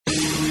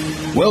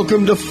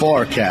Welcome to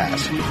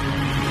Farrcast.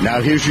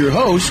 Now here's your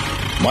host,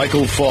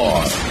 Michael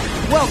Farr.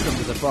 Welcome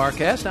to the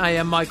Farrcast. I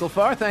am Michael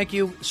Farr. Thank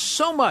you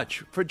so much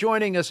for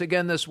joining us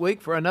again this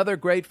week for another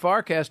great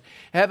Farrcast.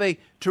 Have a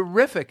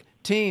terrific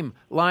team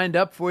lined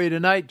up for you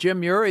tonight.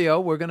 Jim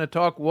Iuorio, we're going to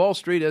talk Wall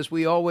Street as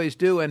we always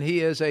do, and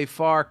he is a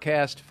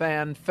Farrcast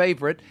fan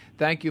favorite.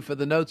 Thank you for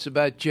the notes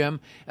about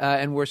Jim,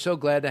 and we're so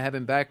glad to have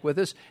him back with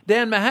us.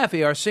 Dan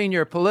Mahaffee, our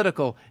senior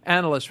political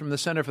analyst from the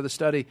Center for the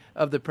Study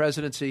of the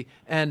Presidency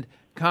and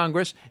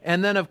Congress.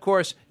 And then, of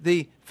course,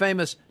 the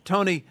famous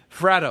Tony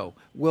Fratto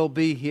will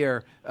be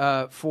here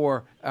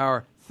for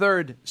our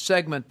third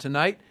segment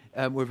tonight.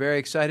 We're very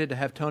excited to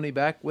have Tony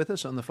back with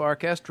us on the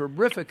Farrcast.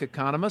 Terrific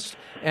economist,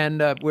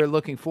 and we're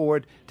looking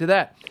forward to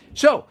that.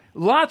 So,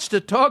 lots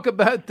to talk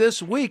about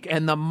this week,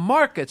 and the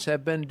markets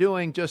have been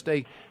doing just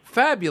a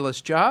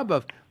fabulous job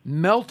of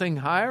melting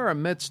higher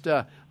amidst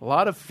a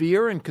lot of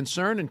fear and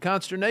concern and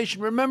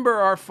consternation. Remember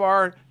our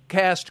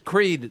Farrcast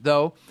creed,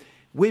 though.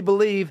 We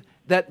believe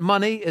that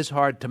money is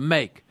hard to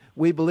make.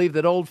 We believe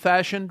that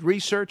old-fashioned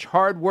research,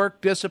 hard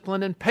work,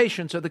 discipline, and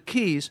patience are the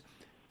keys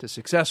to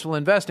successful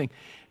investing.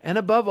 And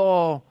above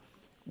all,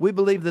 we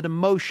believe that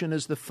emotion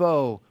is the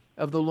foe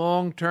of the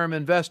long-term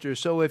investor.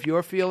 So if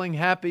you're feeling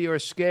happy or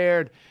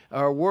scared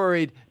or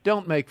worried,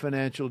 don't make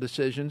financial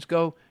decisions.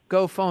 Go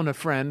phone a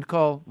friend,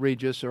 call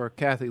Regis or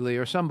Kathy Lee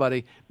or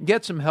somebody,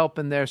 get some help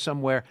in there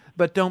somewhere,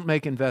 but don't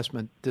make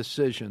investment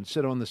decisions.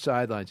 Sit on the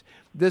sidelines.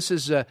 This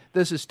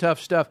is tough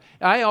stuff.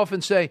 I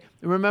often say,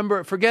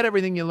 remember, forget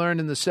everything you learned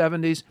in the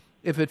 70s.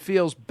 If it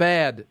feels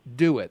bad,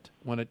 do it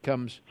when it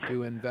comes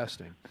to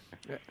investing.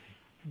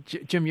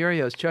 Jim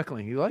Iuorio is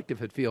chuckling. He liked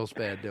if it feels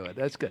bad, do it.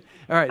 That's good.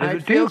 All right. I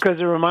do,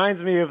 because it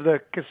reminds me of the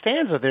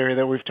Costanza theory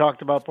that we've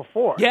talked about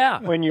before. Yeah.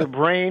 When your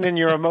brain and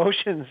your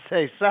emotions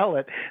say sell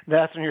it,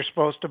 that's when you're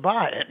supposed to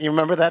buy it. You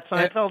remember that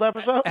Seinfeld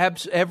episode?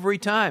 Every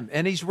time.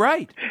 And he's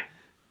right.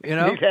 You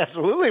know? He's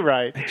absolutely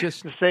right.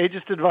 Just the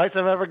sagest advice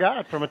I've ever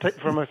got from a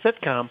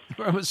sitcom.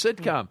 From a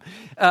sitcom.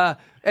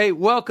 Hey,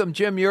 welcome,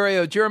 Jim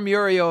Iuorio. Jim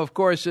Iuorio, of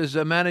course, is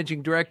a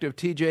managing director of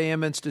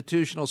TJM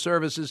Institutional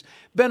Services.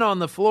 Been on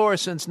the floor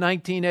since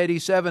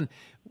 1987.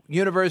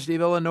 University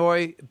of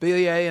Illinois,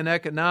 BA in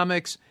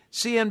economics.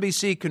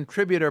 CNBC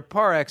contributor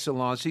par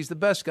excellence. He's the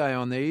best guy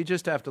on there. You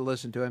just have to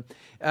listen to him.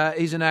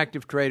 He's an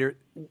active trader.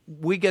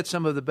 We get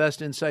some of the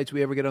best insights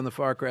we ever get on the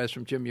Farrcast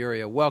from Jim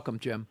Iuorio. Welcome,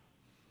 Jim.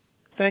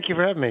 Thank you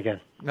for having me again.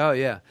 Oh,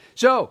 yeah.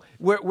 So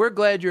we're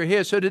glad you're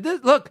here. So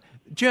look,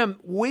 Jim,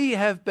 we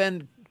have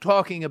been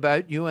talking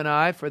about, you and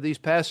I, for these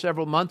past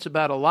several months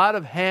about a lot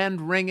of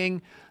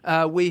hand-wringing.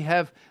 We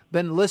have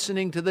been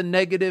listening to the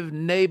negative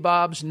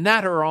nabobs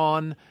natter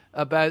on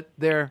about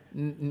their,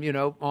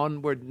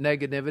 onward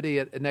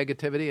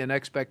negativity and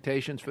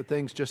expectations for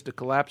things just to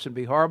collapse and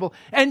be horrible.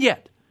 And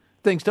yet,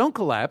 things don't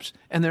collapse,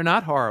 and they're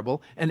not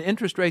horrible, and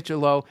interest rates are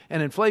low,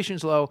 and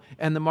inflation's low,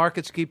 and the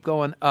markets keep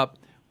going up.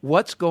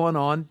 What's going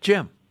on,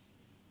 Jim?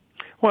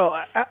 Well,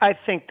 I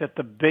think that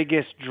the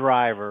biggest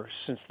driver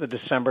since the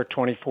December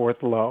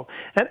 24th low,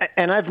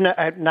 and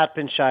I've not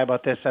been shy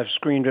about this, I've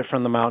screamed it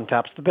from the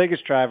mountaintops, the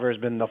biggest driver has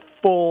been the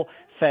full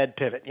Fed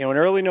pivot. In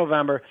early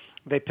November,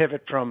 they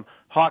pivot from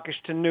hawkish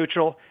to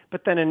neutral,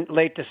 but then in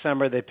late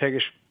December, they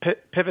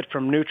pivot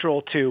from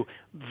neutral to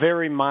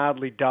very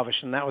mildly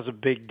dovish, and that was a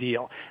big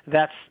deal.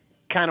 That's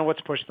kind of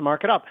what's pushed the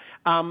market up.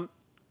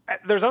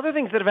 There's other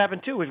things that have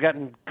happened, too. We've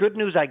gotten good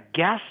news, I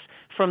guess,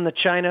 from the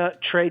China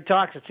trade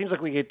talks. It seems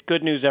like we get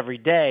good news every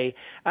day.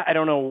 I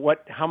don't know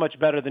how much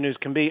better the news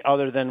can be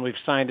other than we've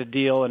signed a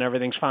deal and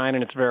everything's fine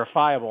and it's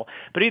verifiable.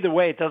 But either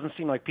way, it doesn't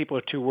seem like people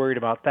are too worried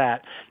about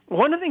that.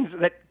 One of the things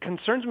that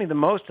concerns me the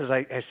most, as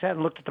I sat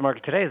and looked at the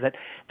market today, is that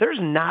there's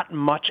not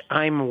much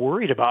I'm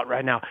worried about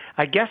right now.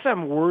 I guess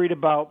I'm worried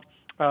about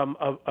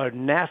a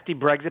nasty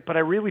Brexit, but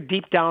I really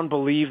deep down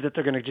believe that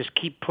they're going to just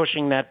keep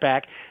pushing that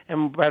back.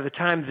 And by the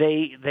time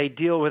they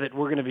deal with it,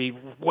 we're going to be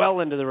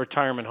well into the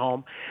retirement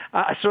home.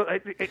 So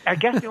I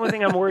guess the only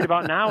thing I'm worried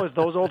about now is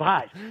those old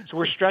highs. So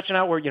we're stretching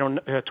out. We're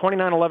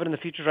 29.11 in the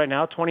futures right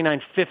now.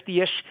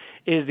 29.50-ish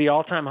is the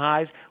all-time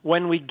highs.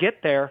 When we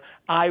get there,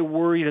 I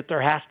worry that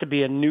there has to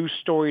be a new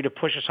story to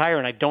push us higher,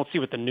 and I don't see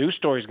what the new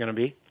story is going to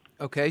be.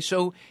 Okay,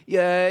 so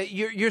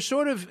you're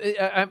sort of.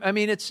 I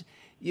mean, it's.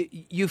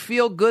 You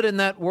feel good, and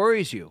that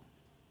worries you.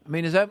 I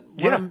mean, is that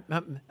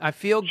what I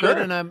feel good,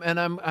 sure.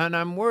 and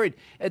I'm worried.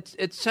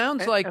 It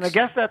sounds like, and I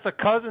guess that's a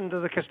cousin to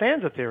the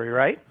Costanza theory,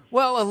 right?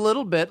 Well, a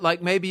little bit.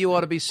 Like maybe you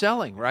ought to be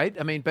selling, right?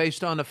 I mean,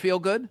 based on a feel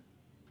good.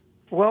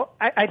 Well,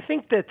 I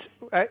think that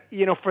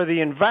for the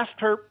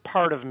investor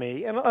part of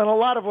me, and a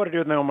lot of what I do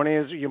with my own money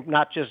is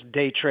not just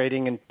day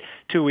trading and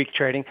 2-week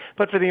trading,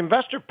 but for the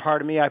investor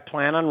part of me, I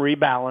plan on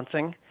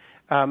rebalancing.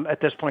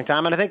 At this point in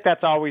time. And I think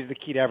that's always the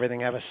key to everything.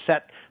 Have a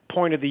set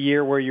point of the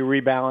year where you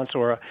rebalance,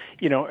 or,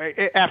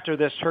 after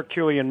this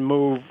Herculean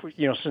move,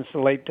 since the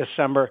late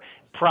December,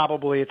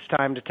 probably it's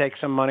time to take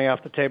some money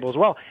off the table as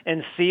well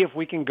and see if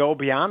we can go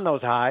beyond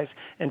those highs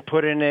and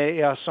put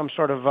in some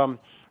sort of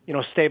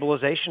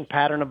stabilization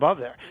pattern above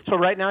there. So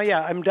right now,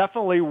 yeah, I'm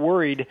definitely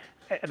worried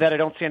that I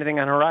don't see anything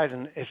on the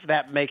horizon, if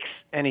that makes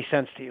any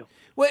sense to you.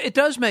 Well, it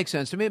does make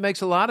sense to me. It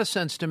makes a lot of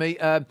sense to me,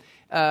 for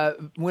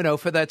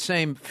that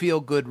same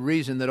feel-good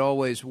reason that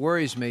always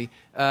worries me,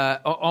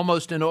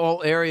 almost in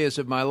all areas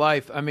of my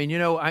life. I mean,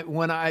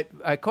 when I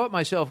caught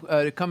myself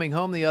coming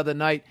home the other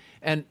night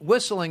and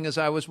whistling as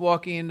I was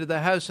walking into the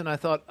house, and I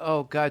thought,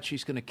 oh, God,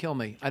 she's going to kill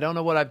me. I don't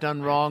know what I've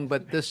done wrong,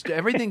 but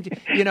everything,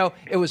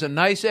 it was a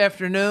nice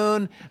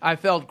afternoon. I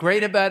felt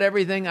great about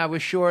everything. I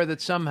was sure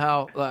that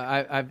somehow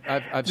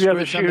I've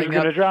screwed something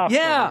up. Drop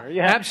yeah,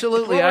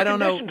 absolutely. I don't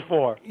know.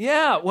 For.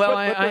 Yeah, well,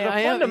 but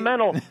I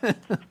fundamental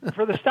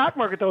for the stock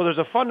market, though, there's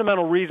a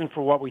fundamental reason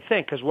for what we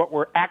think, because what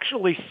we're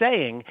actually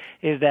saying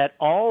is that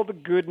all the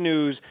good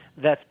news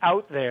that's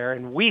out there,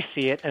 and we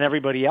see it, and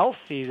everybody else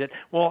sees it.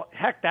 Well,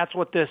 heck, that's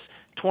what this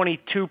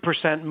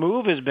 22%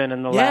 move has been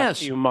in the last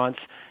few months.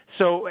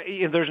 So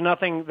there's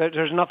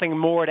nothing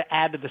more to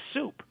add to the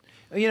soup.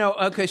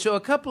 Okay, so a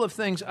couple of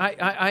things.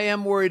 I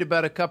am worried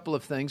about a couple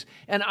of things,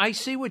 and I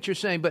see what you're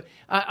saying, but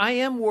I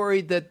am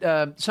worried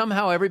that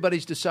somehow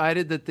everybody's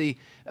decided that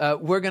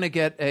we're going to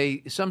get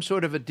some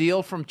sort of a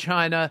deal from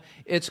China.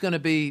 It's going to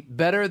be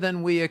better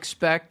than we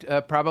expect,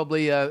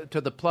 probably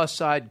to the plus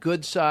side,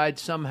 good side.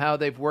 Somehow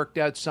they've worked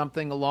out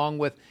something along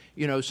with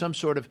some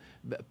sort of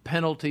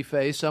penalty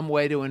phase, some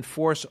way to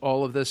enforce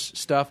all of this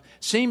stuff.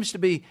 Seems to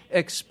be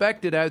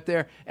expected out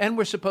there, and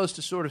we're supposed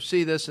to sort of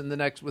see this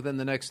within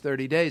the next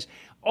 30 days.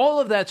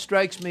 All of that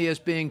strikes me as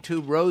being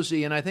too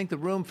rosy, and I think the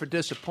room for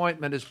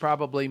disappointment is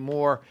probably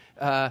more,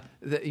 to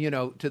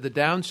the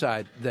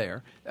downside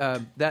there.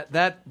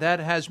 That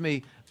has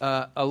me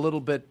a little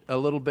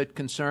bit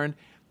concerned.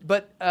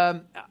 But I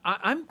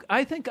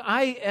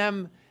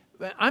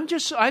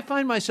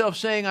find myself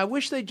saying, I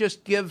wish they'd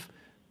just give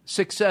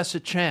success a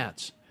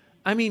chance.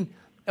 I mean,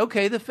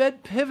 okay, the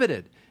Fed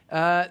pivoted.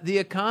 The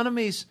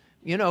economy's,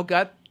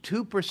 got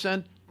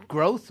 2%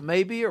 growth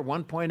maybe, or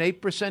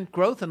 1.8%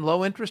 growth, and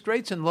low interest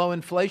rates and low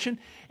inflation,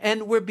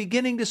 and we're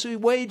beginning to see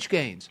wage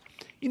gains.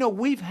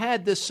 We've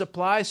had this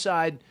supply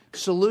side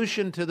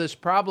solution to this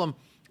problem,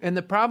 and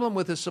the problem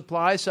with the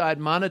supply side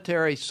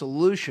monetary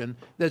solution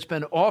that's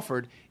been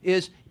offered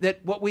is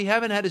that what we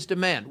haven't had is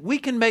demand. We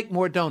can make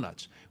more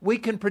donuts. We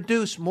can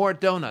produce more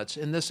donuts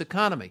in this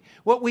economy.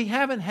 What we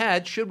haven't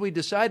had, should we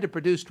decide to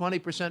produce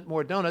 20%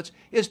 more donuts,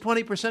 is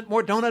 20%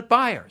 more donut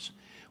buyers.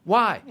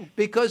 Why?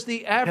 Because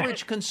the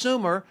average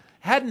consumer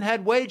hadn't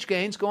had wage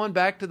gains going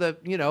back to the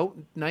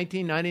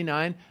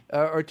 1999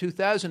 or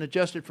 2000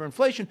 adjusted for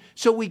inflation.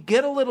 So we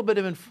get a little bit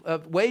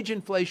of wage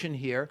inflation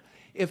here.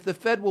 If the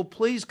Fed will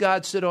please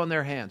God sit on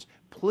their hands,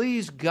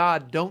 please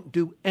God don't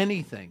do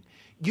anything.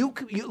 You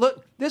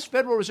look, this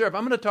Federal Reserve,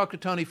 I'm going to talk to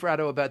Tony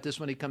Fratto about this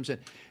when he comes in.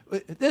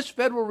 This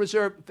Federal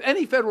Reserve,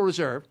 any Federal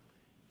Reserve,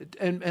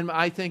 and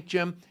I think,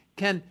 Jim,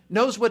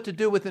 knows what to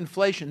do with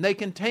inflation. They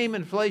can tame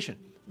inflation.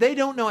 They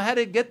don't know how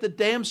to get the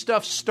damn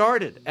stuff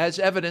started, as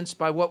evidenced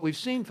by what we've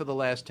seen for the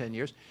last 10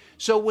 years.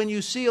 So when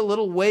you see a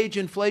little wage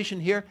inflation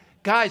here,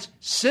 guys,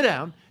 sit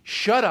down,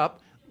 shut up,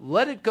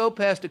 let it go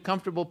past a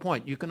comfortable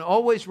point. You can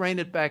always rein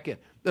it back in.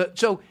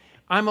 So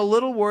I'm a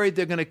little worried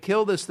they're going to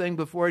kill this thing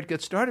before it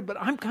gets started, but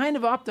I'm kind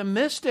of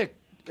optimistic,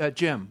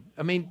 Jim.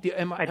 I mean,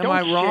 am I wrong?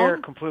 I don't share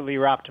completely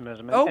your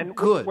optimism.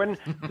 Good.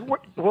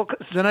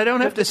 Then I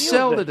don't have to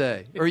sell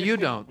today, or you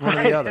don't, one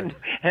or the other.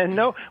 And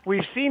no,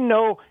 we've seen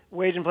no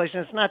wage inflation.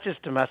 It's not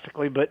just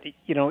domestically, but,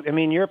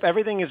 Europe,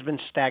 everything has been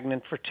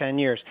stagnant for 10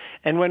 years.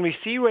 And when we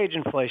see wage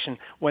inflation,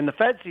 when the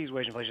Fed sees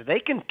wage inflation, they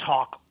can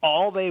talk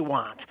all they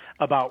want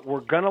about we're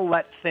going to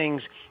let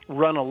things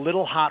run a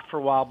little hot for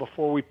a while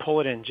before we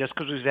pull it in, just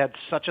because we've had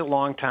such a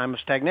long time of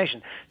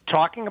stagnation.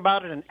 Talking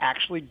about it and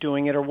actually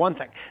doing it are one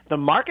thing. The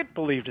market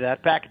believed that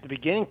back at the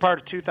beginning part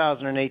of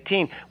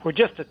 2018, where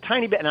just a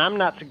tiny bit, and I'm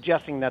not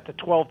suggesting that the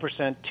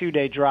 12%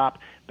 two-day drop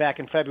back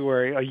in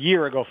February, a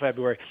year ago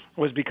February,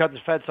 was because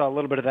the Fed saw a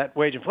little bit of that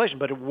wage inflation,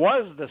 but it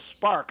was the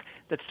spark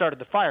that started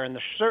the fire, and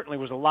there certainly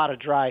was a lot of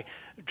dry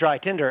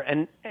tinder.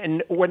 And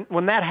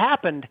when that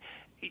happened,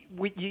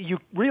 you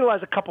realize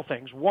a couple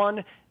things.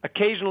 One,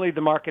 occasionally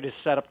the market is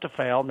set up to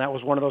fail, and that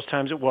was one of those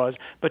times it was.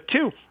 But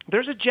two,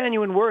 there's a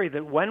genuine worry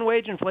that when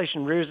wage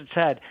inflation rears its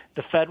head,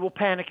 the Fed will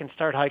panic and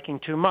start hiking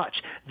too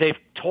much. They've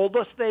told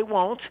us they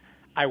won't.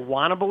 I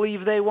want to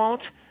believe they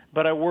won't,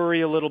 but I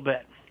worry a little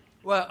bit.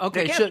 Well,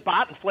 okay, they can't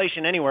spot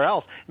inflation anywhere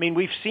else. I mean,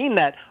 we've seen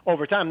that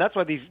over time. That's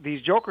why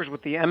these jokers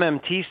with the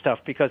MMT stuff,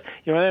 because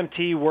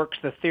MMT works.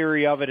 The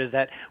theory of it is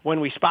that when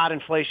we spot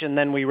inflation,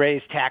 then we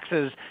raise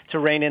taxes to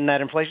rein in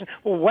that inflation.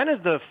 Well, when has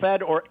the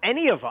Fed or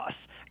any of us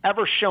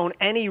ever shown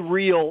any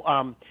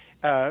real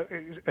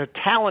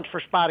talent for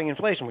spotting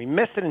inflation? We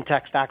missed it in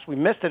tech stocks. We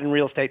missed it in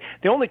real estate.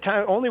 The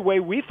only way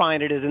we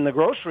find it is in the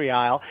grocery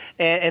aisle,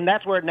 and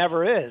that's where it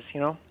never is.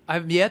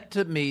 I've yet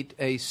to meet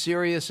a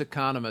serious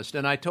economist,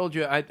 and I told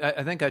you, I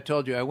think I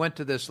told you, I went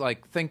to this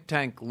like think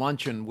tank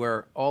luncheon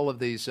where all of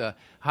these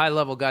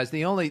high-level guys.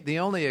 The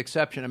only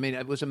exception, I mean,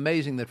 it was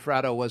amazing that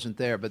Fratto wasn't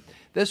there, but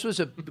this was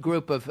a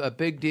group of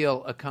big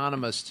deal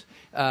economists.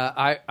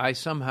 I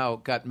somehow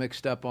got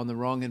mixed up on the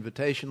wrong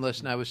invitation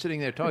list, and I was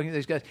sitting there talking to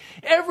these guys.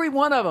 Every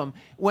one of them,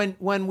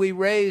 when we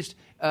raised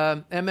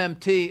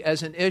MMT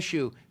as an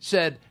issue,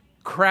 said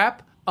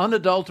crap,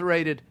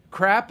 unadulterated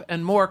crap,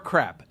 and more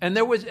crap, and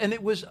it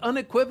was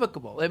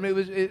unequivocal. I mean,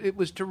 it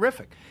was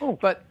terrific.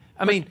 But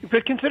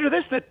consider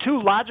this: that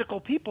two logical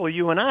people,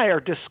 you and I, are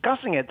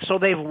discussing it, so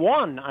they've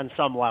won on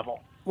some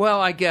level.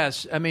 Well, I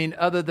guess. I mean,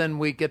 other than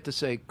we get to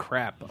say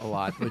crap a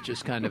lot, which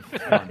is kind of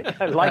fun.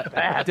 I like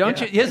that.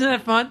 Don't you? Isn't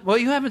that fun? Well,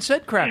 you haven't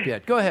said crap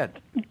yet. Go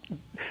ahead.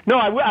 No,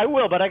 I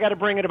will, but I got to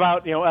bring it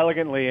about,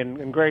 elegantly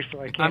and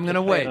gracefully. I'm going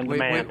to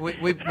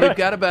wait. We've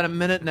got about a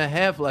minute and a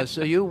half left,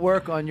 so you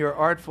work on your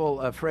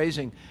artful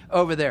phrasing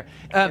over there.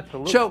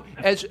 So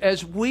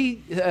as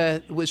we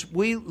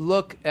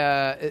look,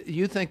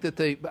 you think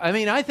that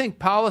I think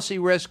policy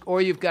risk,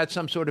 or you've got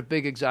some sort of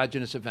big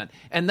exogenous event,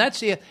 and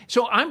that's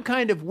so I'm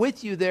kind of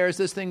with you there as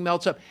this thing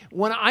melts up.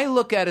 When I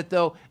look at it,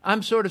 though,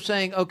 I'm sort of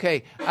saying,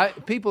 okay,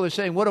 people are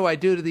saying, what do I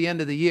do to the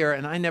end of the year?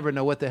 And I never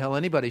know what the hell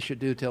anybody should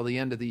do till the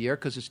end of the year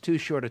because it's too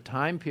short a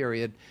time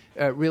period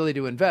really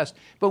to invest.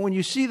 But when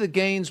you see the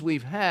gains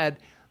we've had,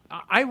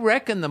 I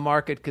reckon the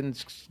market can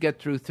get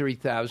through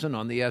 3,000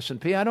 on the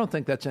S&P. I don't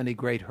think that's any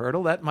great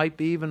hurdle. That might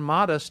be even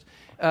modest.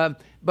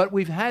 But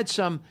we've had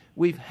some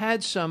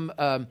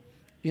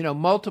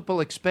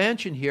multiple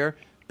expansion here.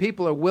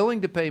 People are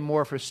willing to pay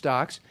more for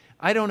stocks.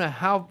 I don't know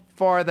how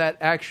far that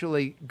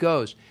actually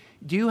goes.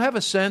 Do you have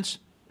a sense,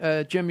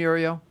 Jim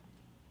Iuorio?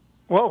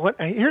 Well,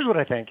 here's what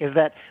I think, is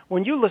that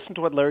when you listen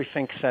to what Larry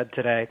Fink said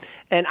today,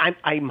 and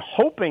I'm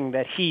hoping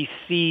that he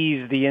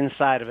sees the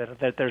inside of it,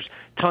 that there's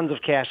tons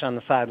of cash on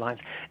the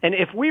sidelines. And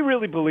if we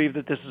really believe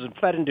that this is a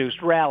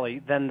Fed-induced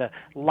rally, then the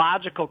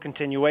logical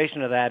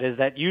continuation of that is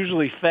that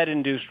usually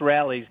Fed-induced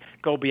rallies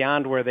go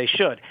beyond where they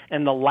should.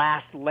 And the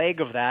last leg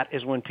of that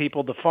is when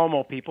the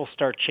FOMO people,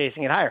 start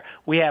chasing it higher.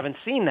 We haven't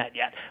seen that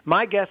yet.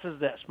 My guess is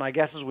this. My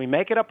guess is we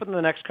make it up in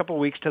the next couple of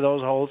weeks to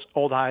those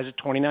old highs at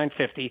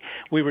 29.50.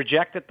 We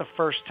reject it the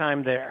first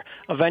time there.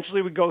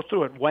 Eventually we go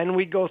through it. When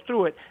we go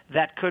through it,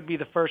 that could be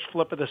the first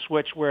flip of the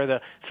switch where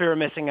the fear of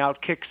missing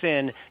out kicks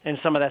in and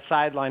some of that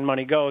sideline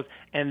money goes,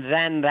 and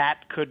then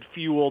that could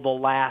fuel the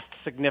last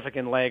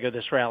significant leg of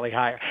this rally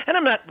higher. And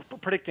I'm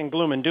not predicting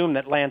gloom and doom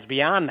that lands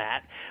beyond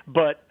that,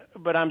 but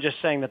I'm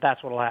just saying that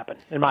that's what will happen,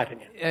 in my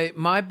opinion.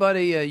 My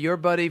buddy, your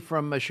buddy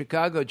from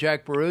Chicago,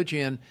 Jack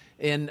Buttigieg,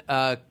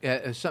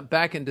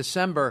 back in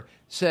December,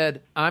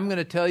 said, I'm going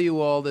to tell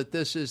you all that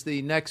this is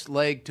the next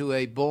leg to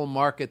a bull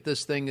market.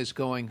 This thing is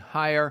going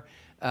higher,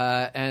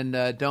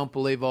 and don't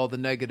believe all the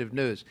negative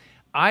news.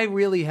 I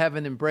really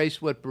haven't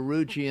embraced what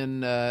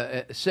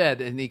Buttigieg said,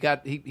 and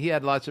he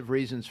had lots of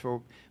reasons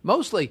for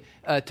mostly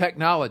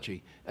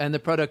technology and the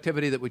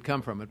productivity that would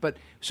come from it. But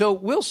so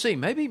we'll see.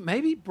 Maybe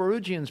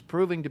Buttigieg's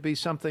proving to be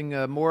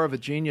something more of a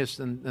genius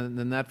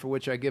than that for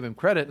which I give him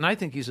credit, and I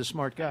think he's a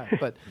smart guy.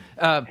 But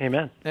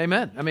Amen. I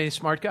mean, he's a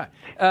smart guy.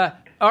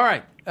 All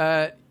right.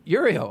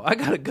 Iuorio, I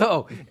gotta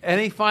go.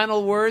 Any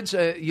final words?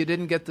 You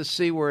didn't get the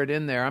C word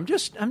in there. I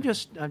just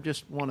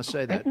want to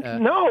say that.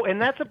 No,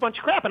 and that's a bunch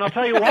of crap. And I'll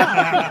tell you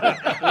why.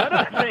 One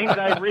of the things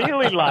I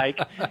really like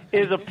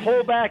is a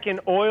pullback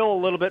in oil a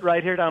little bit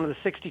right here down to the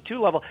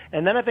 62 level,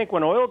 and then I think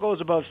when oil goes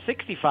above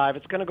 65,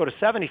 it's going to go to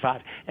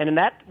 75. And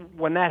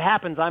when that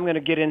happens, I'm going to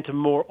get into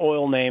more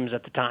oil names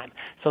at the time.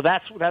 So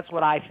that's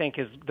what I think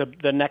is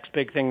the next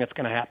big thing that's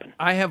going to happen.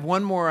 I have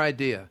one more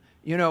idea.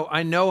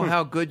 I know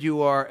how good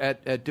you are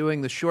at doing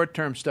the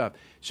short-term stuff.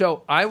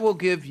 So I will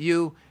give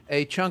you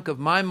a chunk of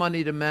my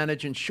money to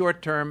manage in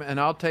short-term, and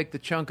I'll take the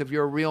chunk of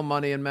your real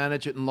money and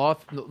manage it in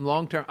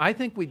long-term. I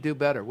think we do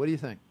better. What do you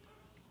think?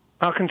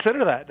 I'll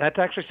consider that. That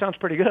actually sounds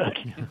pretty good.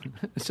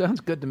 It sounds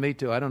good to me,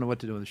 too. I don't know what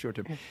to do in the short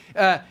term.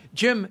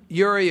 Jim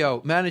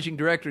Iuorio, Managing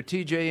Director,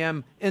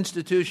 TJM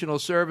Institutional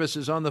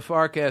Services on the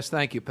Farrcast.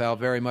 Thank you, pal,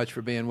 very much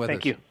for being with us.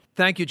 Thank you.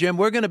 Thank you, Jim.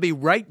 We're going to be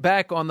right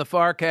back on the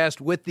Farrcast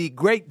with the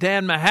great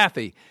Dan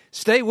Mahaffee.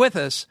 Stay with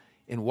us.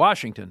 In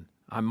Washington,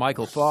 I'm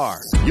Michael Farr.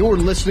 You're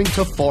listening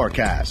to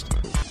Farrcast.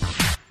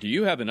 Do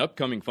you have an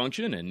upcoming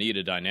function and need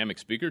a dynamic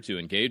speaker to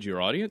engage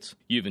your audience?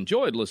 You've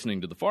enjoyed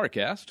listening to the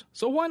Farrcast,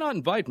 so why not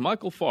invite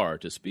Michael Farr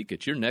to speak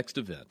at your next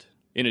event?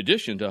 In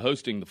addition to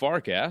hosting the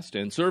Farrcast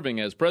and serving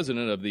as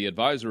president of the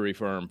advisory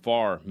firm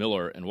Farr,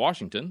 Mueller, and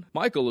Washington,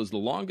 Michael is the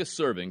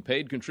longest-serving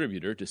paid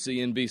contributor to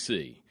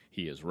CNBC.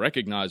 He is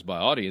recognized by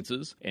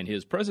audiences, and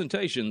his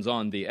presentations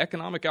on the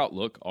economic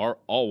outlook are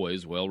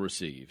always well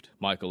received.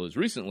 Michael has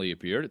recently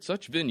appeared at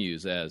such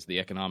venues as the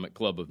Economic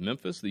Club of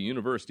Memphis, the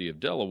University of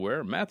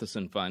Delaware,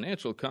 Matheson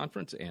Financial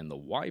Conference, and the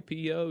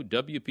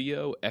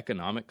YPO-WPO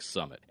Economic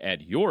Summit.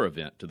 Add your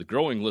event to the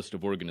growing list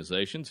of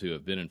organizations who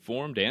have been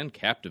informed and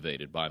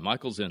captivated by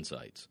Michael's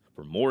insights.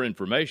 For more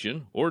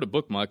information or to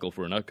book Michael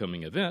for an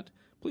upcoming event,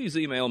 please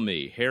email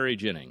me, Harry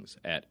Jennings,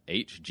 at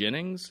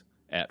hjennings@farr.com.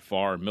 at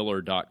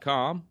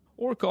farmiller.com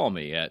or call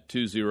me at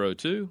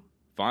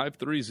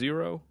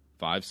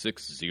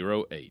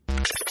 202-530-5608.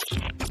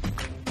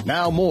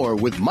 Now more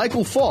with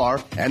Michael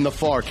Farr and the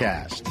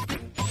Farrcast.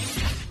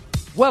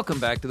 Welcome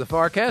back to the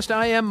Farrcast.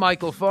 I am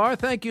Michael Farr.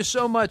 Thank you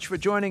so much for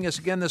joining us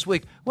again this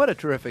week. What a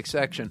terrific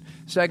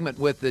segment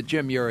with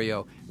Jim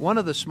Iuorio, one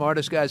of the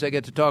smartest guys I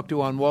get to talk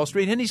to on Wall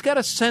Street, and he's got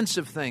a sense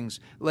of things,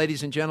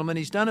 ladies and gentlemen.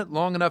 He's done it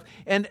long enough,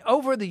 and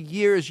over the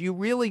years,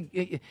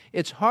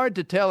 it's hard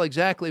to tell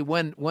exactly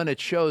when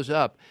it shows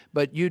up,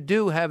 but you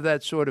do have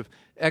that sort of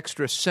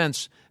extra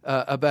sense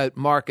about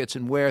markets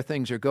and where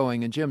things are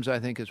going, and Jim's, I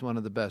think, is one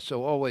of the best.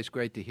 So always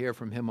great to hear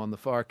from him on the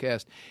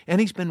Farrcast. And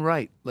he's been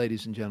right,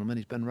 ladies and gentlemen.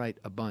 He's been right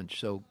a bunch,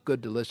 so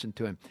good to listen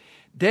to him.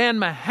 Dan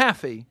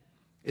Mahaffee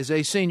is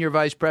a senior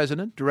vice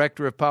president,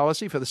 director of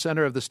policy for the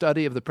Center of the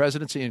Study of the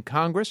Presidency and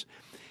Congress.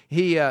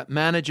 He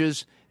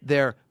manages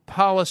their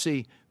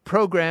policy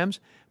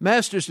programs,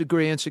 master's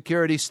degree in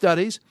security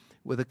studies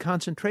with a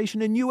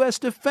concentration in U.S.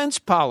 defense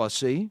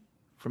policy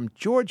from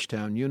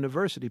Georgetown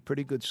University,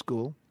 pretty good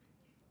school.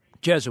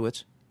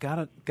 Jesuits,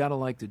 gotta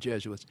like the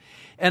Jesuits.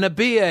 And a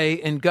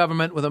BA in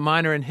government with a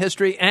minor in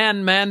history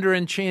and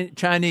Mandarin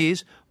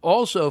Chinese,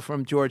 also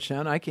from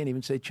Georgetown. I can't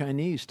even say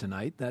Chinese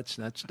tonight. That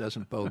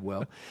doesn't bode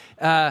well.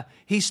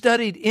 He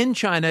studied in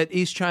China at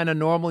East China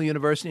Normal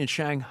University in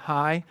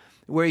Shanghai,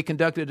 where he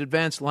conducted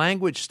advanced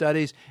language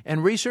studies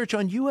and research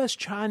on U.S.,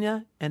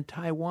 China, and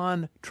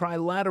Taiwan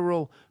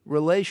trilateral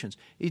relations.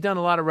 He's done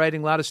a lot of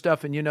writing, a lot of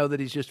stuff, and you know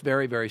that he's just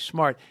very, very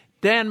smart.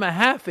 Dan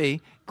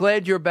Mahaffee,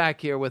 glad you're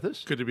back here with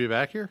us. Good to be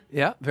back here.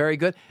 Yeah, very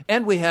good.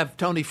 And we have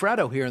Tony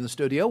Fratto here in the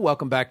studio.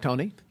 Welcome back,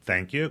 Tony.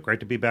 Thank you. Great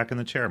to be back in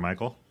the chair,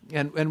 Michael.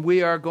 And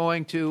we are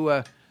going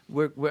to...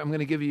 I'm going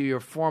to give you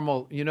your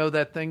formal,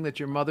 that thing that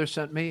your mother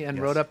sent me and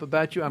wrote up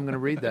about you? I'm going to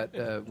read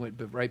that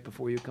right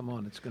before you come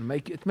on. It's going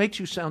to it makes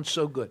you sound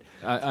so good.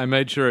 I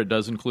made sure it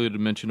does include a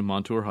mention of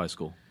Montour High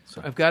School.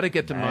 So. I've got to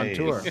get to Nice.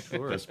 Montour.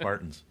 Sure. The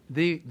Spartans.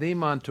 The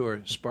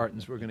Montour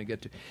Spartans we're going to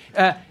get to.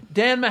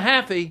 Dan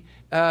Mahaffee,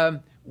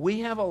 we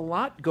have a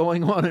lot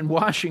going on in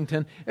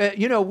Washington.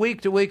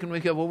 Week to week, and we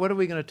go, well, what are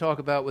we going to talk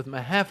about with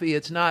Mahaffee?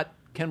 It's not,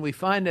 can we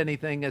find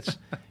anything? It's,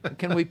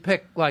 can we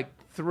pick like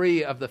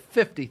 3 of the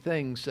 50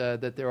 things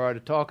that there are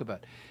to talk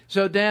about?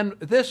 So, Dan,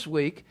 this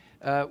week,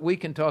 we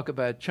can talk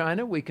about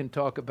China. We can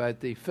talk about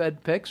the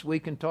Fed picks. We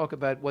can talk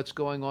about what's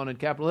going on in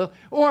Capitol Hill.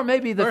 Or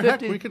maybe the 50...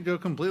 Heck, we could go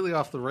completely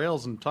off the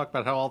rails and talk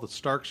about how all the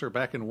Starks are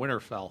back in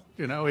Winterfell.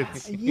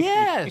 It's...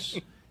 Yes!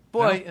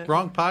 Boy...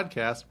 wrong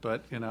podcast,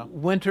 but,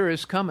 Winter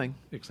is coming.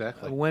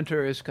 Exactly.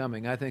 Winter is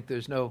coming. I think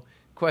there's no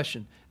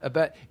question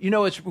about...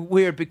 it's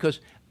weird because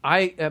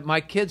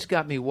my kids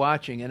got me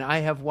watching, and I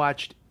have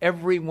watched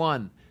every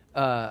one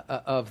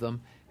of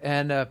them,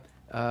 and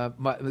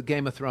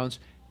Game of Thrones,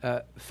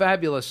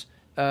 fabulous.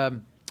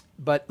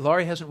 But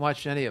Laurie hasn't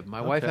watched any of them.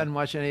 My wife hadn't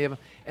watched any of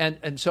them,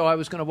 and so I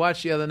was going to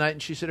watch the other night,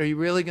 and she said, "Are you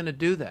really going to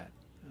do that?"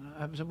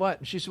 I said, "What?"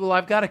 And she said, "Well,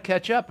 I've got to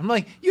catch up." I'm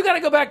like, "You got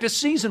to go back to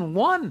season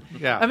 1."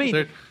 Yeah, I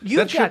mean,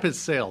 that ship has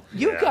sailed.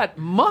 You've got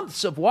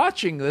months of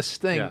watching this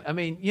thing. Yeah. I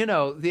mean,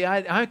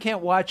 I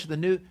can't watch the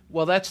new.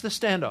 Well, that's the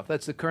standoff.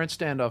 That's the current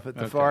standoff at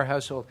the Farr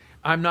household.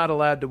 I'm not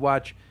allowed to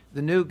watch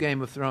the new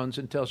Game of Thrones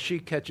until she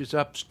catches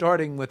up,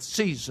 starting with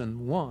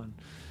season 1.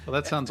 Well,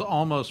 that sounds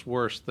almost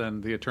worse than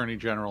the Attorney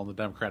General in the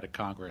Democratic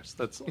Congress.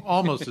 That's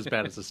almost as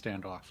bad as a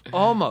standoff.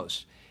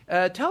 Almost.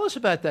 Tell us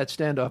about that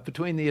standoff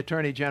between the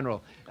Attorney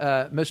General,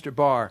 Mr.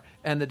 Barr,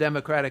 and the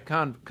Democratic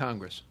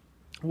Congress.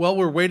 Well,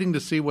 we're waiting to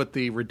see what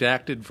the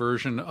redacted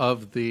version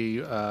of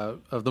the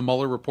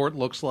Mueller report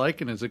looks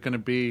like, and is it going to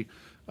be,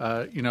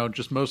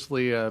 just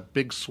mostly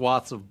big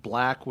swaths of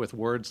black with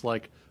words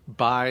like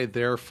 "by,"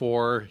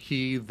 "therefore,"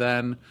 "he,"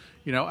 "then."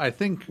 I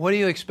think... What do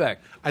you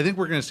expect? I think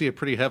we're going to see a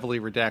pretty heavily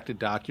redacted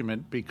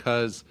document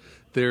because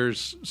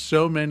there's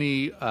so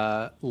many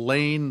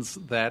lanes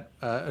that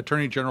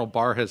Attorney General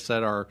Barr has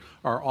said are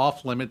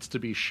off limits to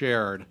be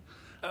shared.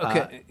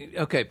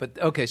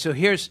 So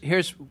here's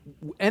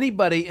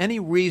any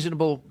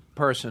reasonable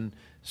person,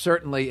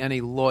 certainly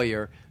any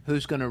lawyer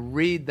who's going to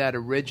read that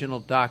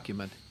original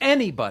document,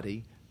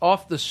 anybody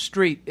off the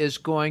street is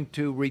going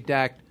to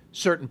redact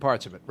certain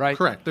parts of it, right?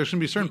 Correct. There's going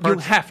to be certain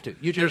parts. You have to.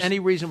 Any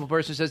reasonable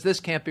person says this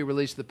can't be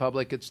released to the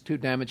public. It's too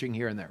damaging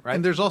here and there, right?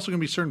 And there's also going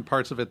to be certain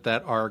parts of it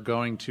that are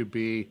going to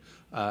be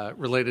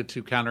related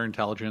to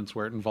counterintelligence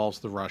where it involves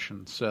the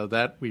Russians. So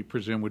that, we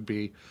presume, would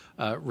be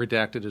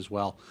redacted as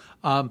well.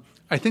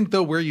 I think,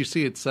 though, where you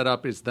see it set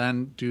up is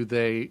then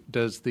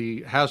does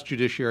the House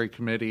Judiciary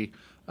Committee,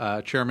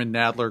 Chairman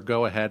Nadler,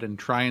 go ahead and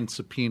try and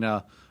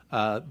subpoena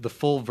the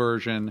full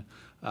version.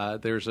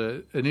 There's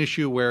an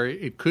issue where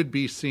it could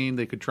be seen,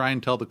 they could try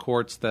and tell the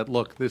courts that,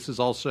 look, this is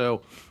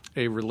also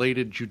a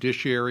related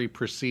judiciary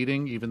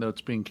proceeding, even though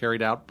it's being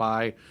carried out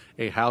by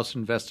a House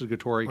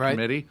investigatory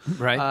committee.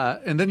 Right.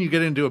 And then you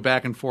get into a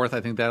back and forth.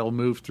 I think that'll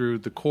move through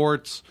the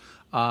courts.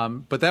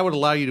 But that would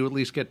allow you to at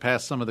least get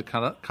past some of the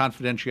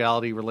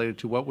confidentiality related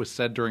to what was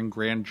said during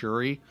grand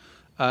jury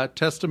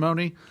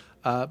testimony.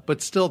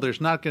 But still, there's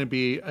not going to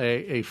be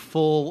a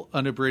full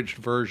unabridged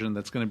version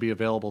that's going to be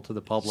available to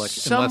the public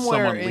unless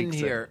someone leaks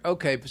here. it.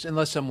 Okay,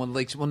 unless someone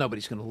leaks it. Well,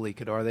 nobody's going to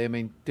leak it, are they? I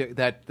mean,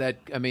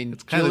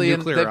 it's kind of the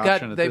nuclear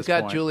option at they've this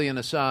got point. Julian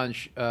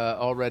Assange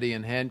already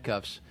in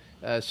handcuffs.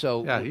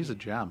 Yeah, he's a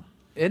gem.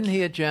 Isn't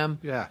he a gem?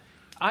 Yeah.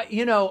 That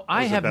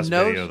was the best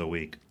video of the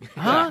week.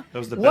 Huh? That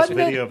was the best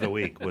video of the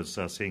week. Was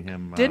seeing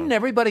him. Didn't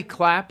everybody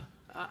clap?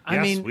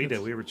 Yes, we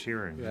did. We were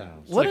cheering. Yeah.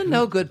 What a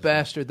no-good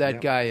bastard that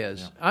guy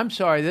is. Yeah. I'm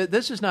sorry.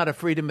 This is not a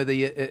freedom of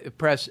the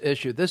press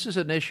issue. This is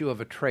an issue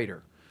of a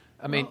traitor.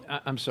 I mean,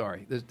 I'm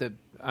sorry.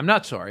 I'm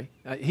not sorry.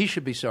 He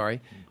should be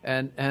sorry.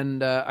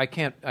 And I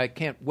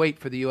can't wait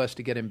for the U.S.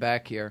 to get him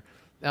back here.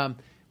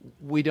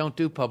 We don't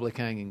do public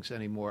hangings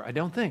anymore. I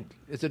don't think.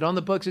 Is it on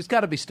the books? It's got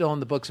to be still on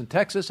the books in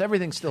Texas.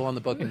 Everything's still on the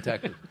book in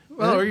Texas.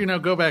 Well, or,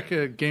 go back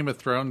to Game of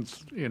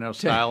Thrones,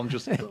 style and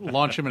just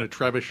launch him in a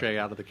trebuchet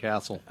out of the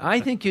castle. I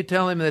think you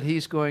tell him that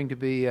he's going to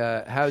be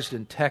housed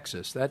in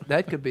Texas.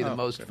 That could be the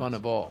most fun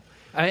of all.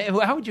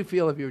 How would you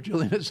feel if you were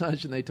Julian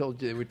Assange and they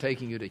told you they were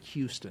taking you to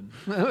Houston?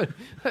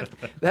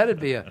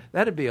 That'd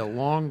be a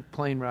long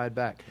plane ride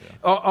back.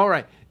 Yeah. All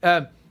right.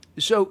 But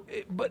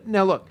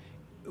now look.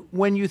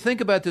 When you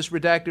think about this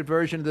redacted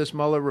version of this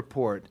Mueller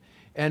report,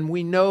 and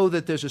we know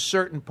that there's a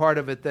certain part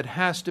of it that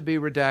has to be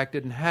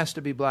redacted and has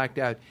to be blacked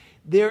out,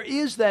 there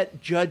is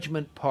that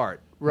judgment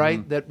part,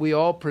 right, that we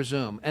all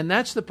presume. And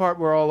that's the part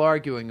we're all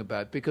arguing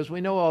about because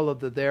we know all of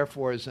the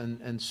therefores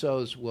and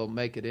so's will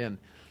make it in.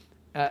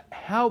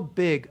 How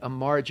big a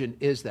margin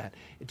is that?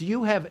 Do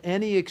you have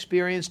any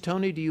experience,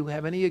 Tony, do you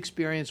have any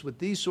experience with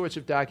these sorts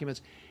of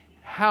documents?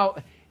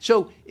 And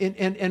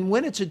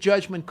when it's a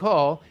judgment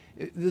call,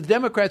 the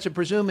Democrats are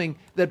presuming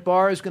that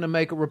Barr is going to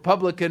make a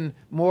Republican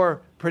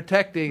more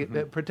protective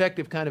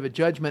kind of a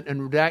judgment and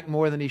redact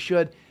more than he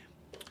should.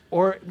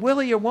 Or will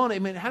he or won't he? I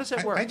mean, how does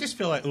that work? I just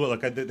feel like,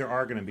 there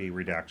are going to be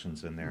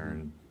redactions in there,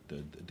 and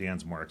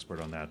Dan's more expert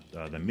on that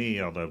than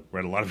me, although I've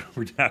read a lot of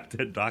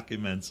redacted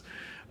documents.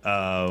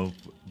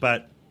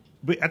 But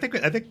I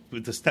think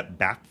it's a step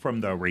back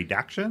from the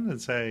redaction and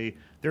say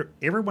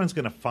everyone's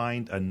going to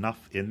find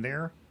enough in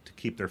there to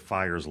keep their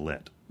fires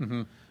lit.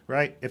 Mm-hmm.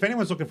 Right? If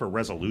anyone's looking for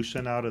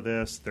resolution out of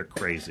this, they're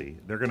crazy.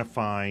 They're going to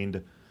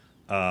find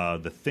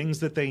the things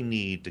that they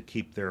need to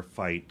keep their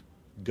fight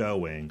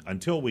going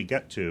until we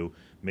get to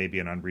maybe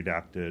an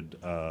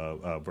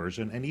unredacted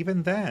version. And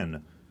even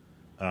then,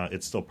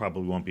 it still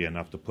probably won't be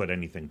enough to put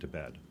anything to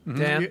bed. Mm-hmm.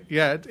 Dan?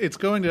 Yeah, it's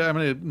going to. I'm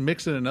going to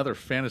mix in another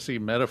fantasy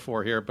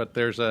metaphor here, but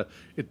the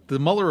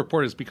Mueller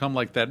report has become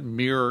like that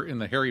mirror in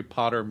the Harry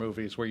Potter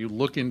movies where you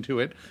look into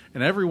it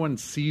and everyone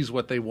sees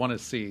what they want to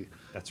see.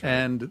 That's right.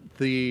 And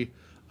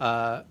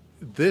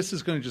this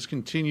is going to just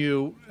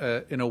continue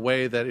in a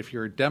way that if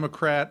you're a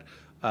Democrat,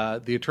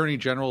 the Attorney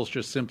General is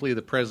just simply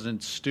the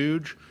president's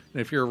stooge. And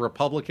if you're a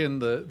Republican,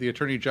 the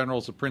Attorney General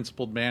is a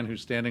principled man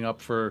who's standing up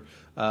for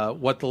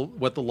what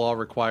the law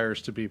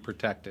requires to be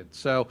protected.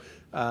 So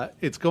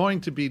it's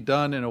going to be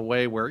done in a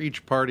way where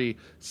each party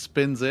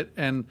spins it.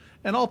 And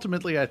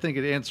ultimately, I think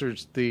it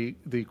answers the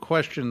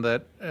question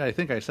that I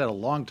think I said a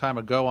long time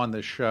ago on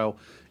this show,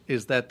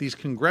 is that these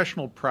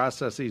congressional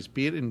processes,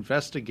 be it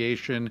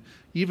investigation,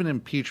 even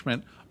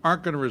impeachment,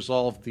 aren't going to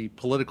resolve the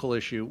political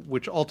issue,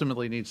 which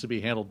ultimately needs to be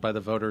handled by the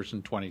voters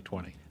in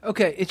 2020.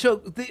 Okay, so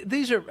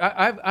these are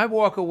I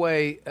walk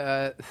away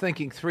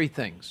thinking three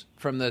things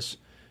from this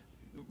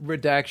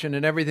redaction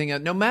and everything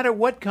else. No matter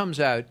what comes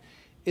out,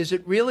 is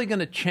it really going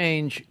to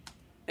change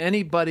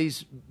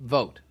anybody's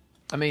vote?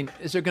 I mean,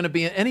 is there going to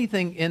be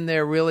anything in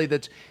there really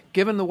that's,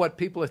 given what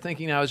people are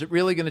thinking now, is it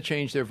really going to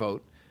change their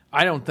vote?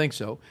 I don't think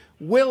so.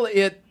 Will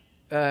it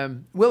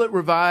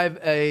revive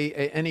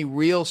any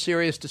real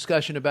serious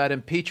discussion about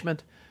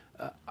impeachment?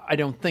 I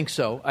don't think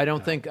so. I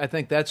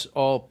think that's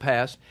all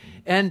past.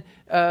 And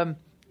and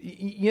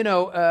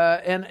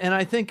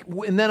I think,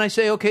 and then I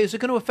say, okay, is it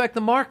going to affect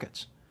the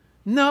markets?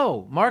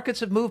 No, markets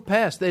have moved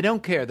past. They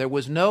don't care. There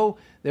was no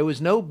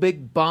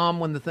big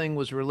bomb when the thing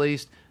was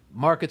released.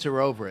 Markets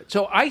are over it.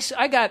 So I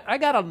got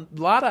a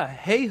lot of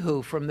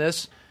hey-hoo from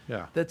this.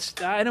 Yeah,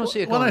 I don't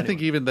see it. Well, I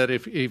think even that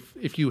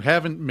if you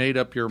haven't made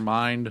up your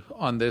mind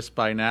on this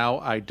by now,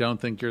 I don't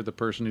think you're the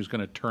person who's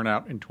going to turn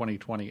out in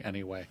 2020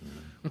 anyway.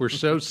 We're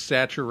so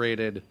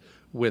saturated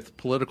with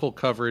political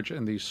coverage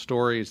and these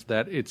stories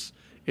that it's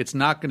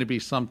not going to be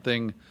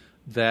something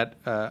that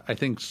I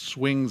think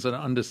swings an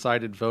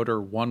undecided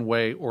voter one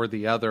way or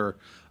the other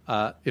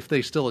if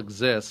they still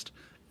exist.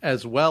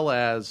 As well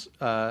as,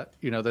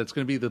 that's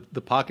going to be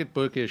the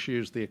pocketbook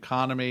issues, the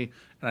economy,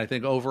 and I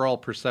think overall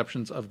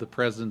perceptions of the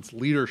president's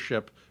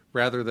leadership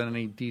rather than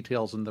any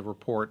details in the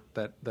report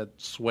that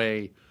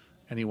sway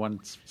anyone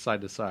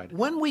side to side.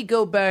 When we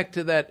go back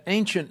to that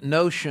ancient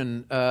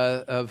notion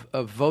of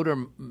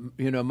voter,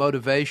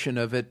 motivation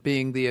of it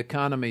being the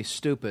economy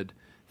stupid,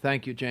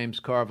 thank you, James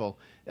Carville,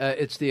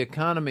 it's the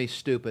economy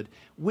stupid.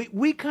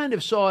 We kind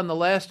of saw in the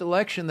last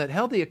election that,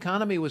 hell, the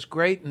economy was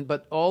great,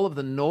 but all of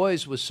the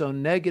noise was so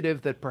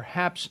negative that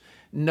perhaps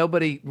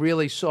nobody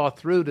really saw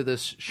through to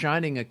this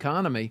shining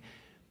economy.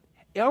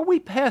 are we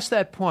past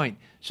that point?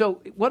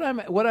 So what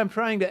I'm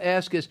trying to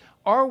ask is,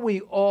 are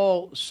we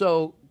all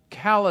so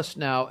callous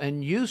now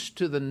and used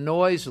to the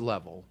noise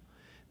level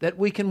that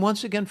we can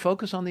once again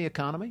focus on the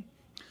economy?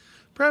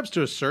 Perhaps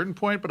to a certain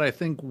point, but I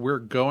think we're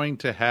going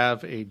to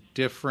have a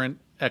different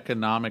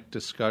economic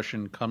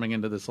discussion coming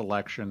into this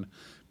election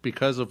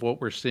because of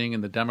what we're seeing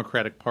in the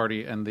Democratic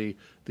Party and the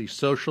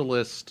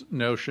socialist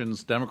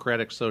notions,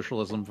 democratic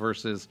socialism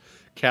versus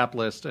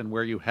capitalist, and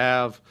where you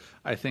have,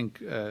 I think,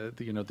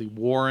 the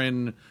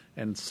Warren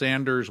and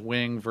Sanders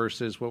wing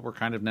versus what we're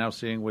kind of now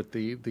seeing with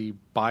the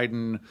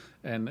Biden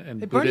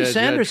and Bernie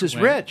Sanders is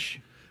rich.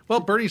 Well,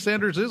 Bernie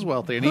Sanders is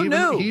wealthy, and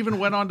he even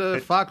went on to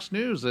Fox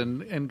News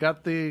and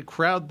got the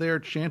crowd there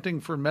chanting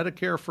for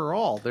Medicare for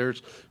all.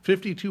 There's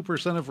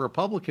 52% of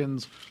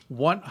Republicans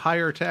want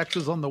higher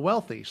taxes on the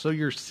wealthy. So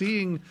you're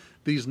seeing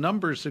these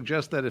numbers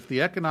suggest that if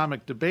the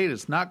economic debate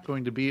is not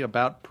going to be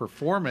about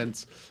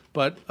performance,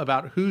 but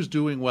about who's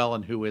doing well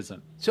and who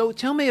isn't. So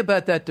tell me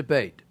about that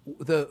debate,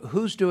 the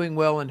who's doing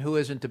well and who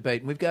isn't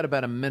debate. And we've got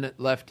about a minute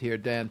left here,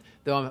 Dan,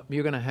 though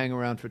you're going to hang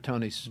around for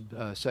Tony's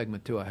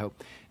segment too, I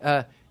hope.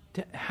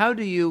 How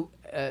do you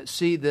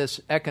see this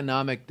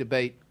economic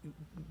debate?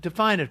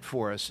 Define it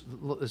for us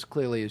as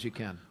clearly as you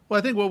can. Well,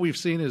 I think what we've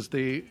seen is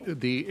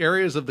the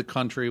areas of the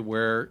country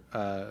where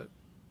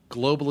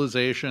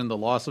globalization, the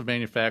loss of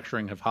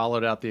manufacturing have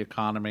hollowed out the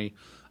economy.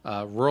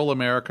 Rural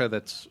America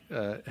that's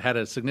had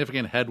a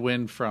significant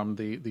headwind from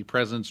the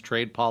president's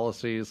trade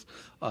policies,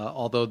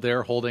 although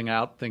they're holding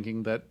out,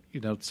 thinking that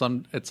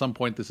at some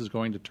point this is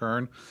going to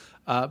turn.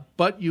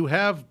 But you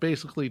have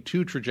basically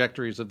two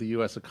trajectories of the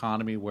U.S.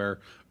 economy where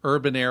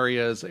urban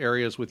areas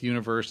with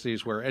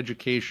universities, where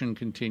education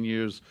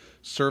continues,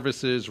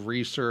 services,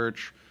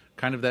 research,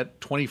 kind of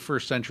that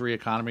 21st century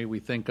economy we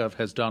think of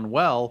has done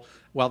well,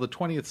 while the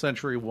 20th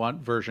century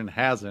version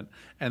hasn't.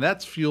 And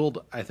that's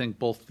fueled, I think,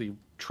 both the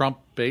Trump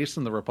base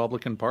in the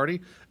Republican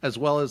Party as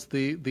well as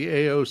the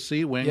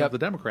AOC wing of the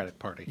Democratic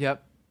Party.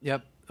 Yep.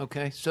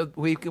 Okay. So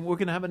we're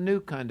going to have a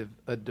new kind of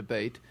a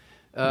debate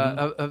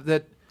of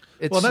that.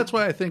 Well, that's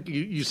why I think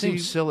you see.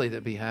 Seems silly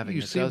to be having.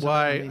 You see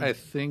why I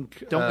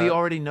think. Don't we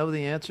already know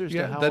the answers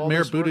to how that all Mayor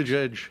this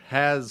Buttigieg works?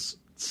 has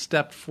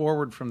stepped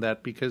forward from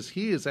that because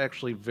he is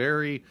actually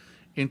very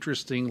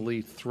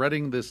interestingly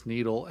threading this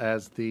needle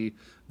as the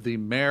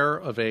mayor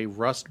of a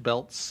Rust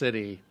Belt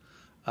city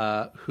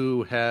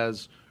who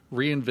has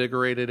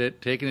reinvigorated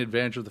it, taken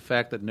advantage of the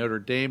fact that Notre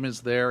Dame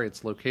is there,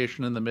 its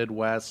location in the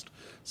Midwest,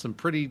 some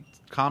pretty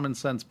common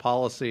sense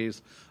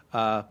policies.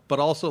 But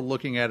also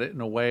looking at it in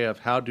a way of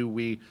how do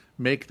we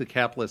make the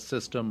capitalist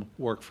system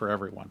work for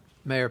everyone.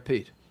 Mayor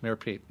Pete. Mayor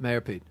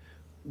Pete.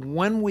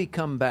 When we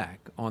come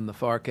back on the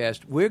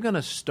Farcast, we're going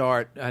to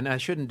start, and I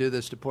shouldn't do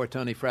this to poor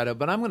Tony Fratto,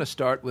 but I'm going to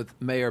start with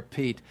Mayor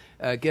Pete,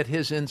 get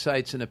his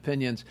insights and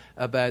opinions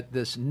about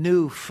this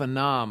new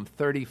phenom,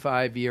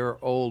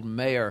 35-year-old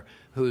mayor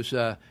who's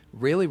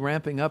really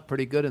ramping up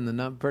pretty good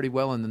pretty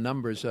well in the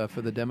numbers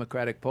for the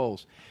Democratic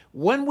polls.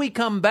 When we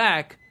come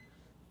back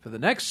for the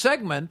next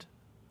segment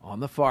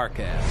on the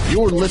Farcast.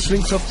 You're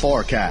listening to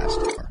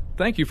Farcast.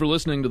 Thank you for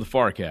listening to the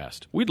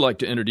Farcast. We'd like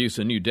to introduce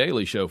a new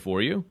daily show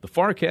for you, the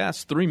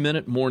Farcast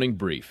 3-Minute Morning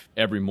Brief.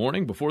 Every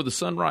morning before the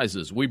sun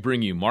rises, we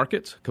bring you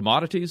markets,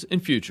 commodities,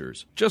 and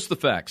futures. Just the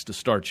facts to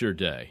start your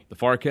day. The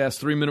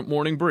Farcast 3-Minute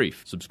Morning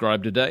Brief.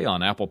 Subscribe today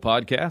on Apple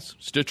Podcasts,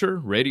 Stitcher,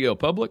 Radio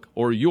Public,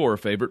 or your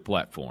favorite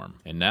platform.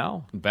 And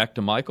now, back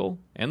to Michael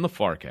and the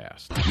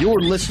Farcast.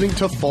 You're listening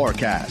to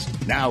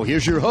Farcast. Now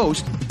here's your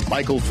host,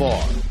 Michael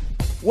Farr.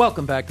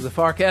 Welcome back to the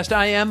Farcast.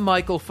 I am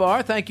Michael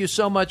Farr. Thank you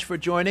so much for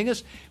joining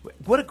us.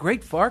 What a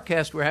great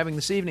Farcast we're having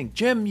this evening.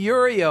 Jim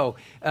Iuorio,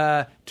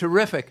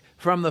 terrific,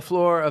 from the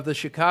floor of the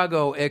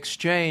Chicago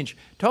Exchange,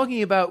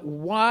 talking about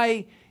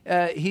why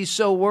he's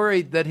so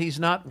worried that he's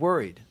not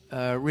worried.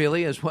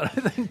 Really, is what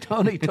I think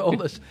Tony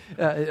told us.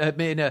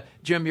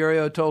 Jim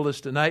Iuorio told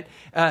us tonight.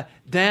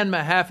 Dan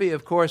Mahaffee,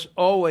 of course,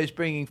 always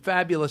bringing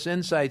fabulous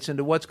insights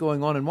into what's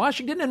going on in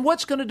Washington and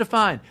what's going to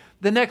define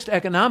the next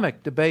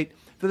economic debate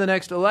for the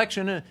next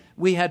election.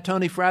 We had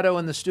Tony Fratto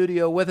in the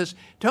studio with us.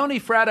 Tony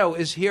Fratto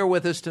is here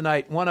with us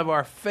tonight, one of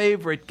our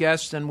favorite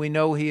guests, and we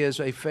know he is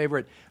a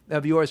favorite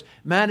of yours,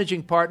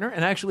 managing partner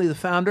and actually the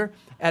founder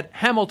at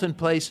Hamilton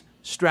Place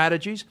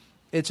Strategies.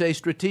 It's a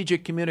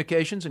strategic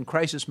communications and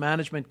crisis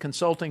management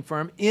consulting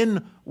firm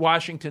in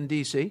Washington,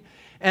 D.C.,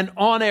 an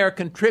on-air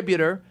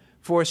contributor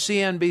for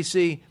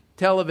CNBC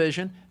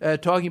television,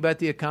 talking about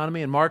the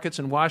economy and markets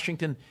in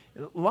Washington.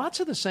 Lots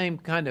of the same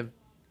kind of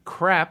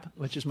crap,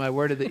 which is my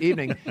word of the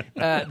evening,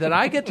 that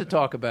I get to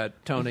talk about,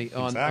 Tony,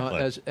 on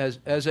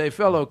as a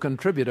fellow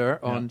contributor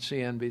on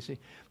CNBC.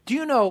 Do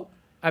you know,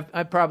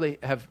 I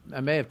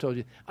may have told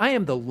you, I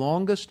am the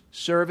longest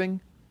serving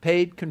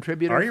paid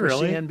contributor for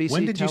CNBC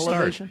when did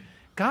television. You start?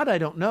 God, I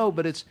don't know,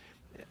 but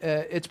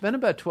it's been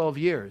about 12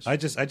 years. I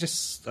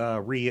just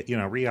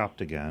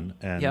re-opt again,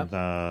 and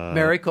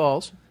Mary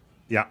calls.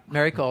 Yeah,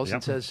 Mary calls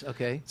and says,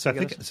 "Okay." So I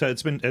think so.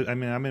 It's been. I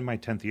mean, I'm in my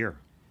 10th year.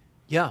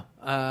 Yeah.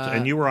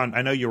 And you were on.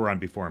 I know you were on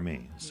before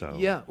me. So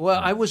yeah. Well,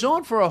 I was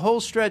on for a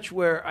whole stretch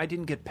where I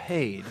didn't get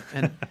paid,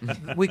 and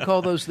we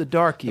call those the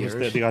dark years. It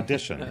was the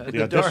audition.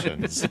 The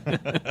auditions.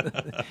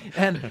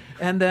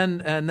 and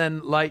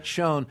then light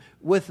shone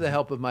with the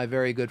help of my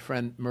very good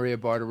friend Maria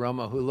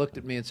Bartiromo, who looked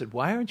at me and said,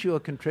 "Why aren't you a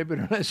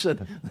contributor?" And I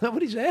said,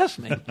 "Nobody's asked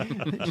me.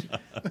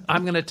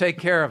 I'm going to take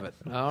care of it."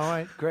 All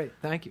right, great,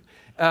 thank you.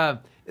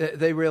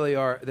 They really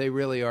are. They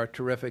really are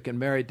terrific. And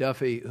Mary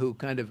Duffy, who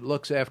kind of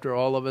looks after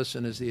all of us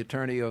and is the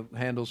attorney who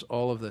handles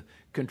all of the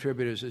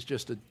contributors, is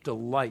just a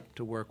delight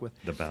to work with.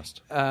 The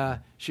best.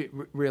 She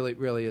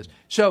really is.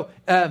 So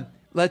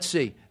let's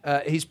see.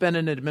 He's been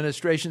in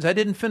administrations. I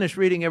didn't finish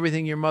reading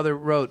everything your mother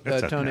wrote,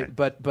 Tony,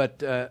 okay.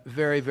 but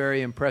very,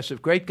 very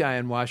impressive. Great guy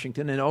in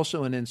Washington and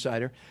also an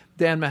insider.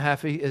 Dan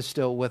Mahaffee is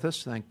still with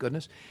us, thank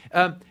goodness.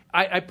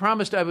 I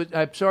promised I would.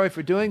 I'm sorry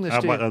for doing this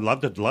to you. I'd love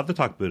to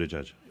talk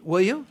Buttigieg.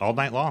 Will you? All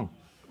night long.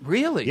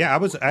 Really? Yeah,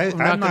 I'm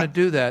not going to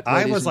do that.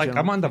 I was like,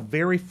 I'm on the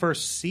very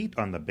first seat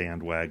on the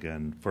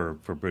bandwagon for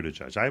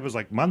Buttigieg. I was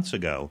like months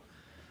ago.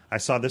 I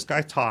saw this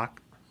guy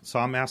talk,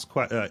 saw him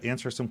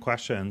answer some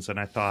questions, and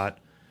I thought,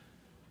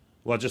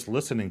 well, just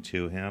listening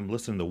to him,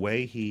 listening to the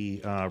way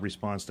he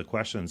responds to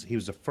questions, he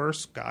was the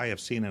first guy I've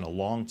seen in a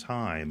long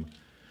time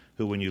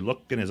who, when you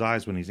look in his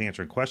eyes when he's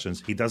answering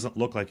questions, he doesn't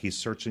look like he's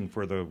searching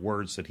for the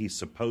words that he's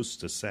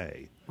supposed to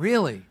say.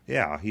 Really?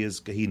 Yeah,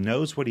 he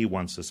knows what he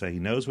wants to say. He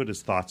knows what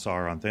his thoughts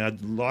are on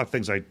things. A lot of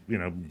things I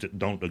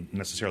don't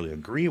necessarily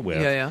agree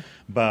with. Yeah.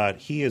 But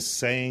he is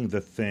saying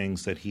the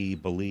things that he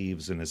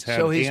believes in his head.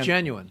 So he's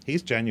genuine.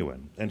 He's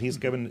genuine, and he's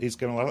given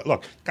a lot of,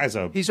 look.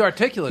 He's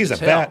articulate. He's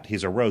as a hell. vet.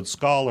 He's a Rhodes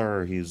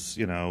Scholar. He's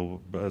a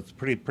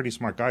pretty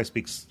smart guy.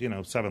 Speaks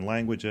 7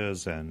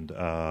 languages and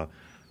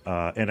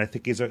I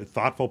think he's a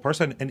thoughtful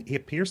person, and he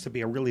appears to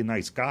be a really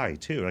nice guy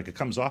too. Like, it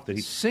comes off that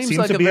he seems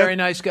like a very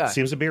nice guy.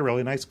 Seems to be a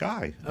really nice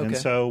guy, okay. And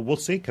so we'll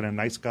see. Can a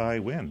nice guy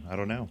win? I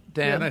don't know.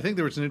 Dan? Yeah, and I think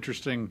there was an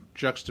interesting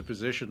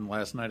juxtaposition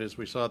last night as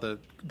we saw the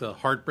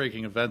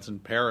heartbreaking events in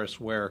Paris,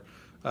 where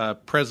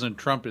President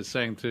Trump is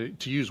saying to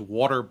use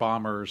water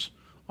bombers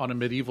on a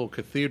medieval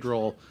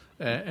cathedral,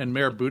 and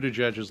Mayor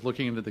Buttigieg is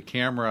looking into the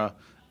camera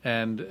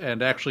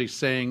and actually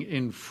saying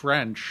in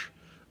French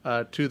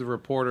to the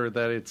reporter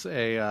that it's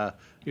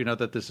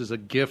that this is a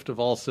gift of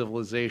all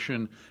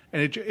civilization.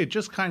 And it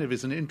just kind of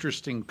is an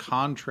interesting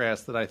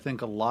contrast that I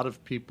think a lot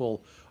of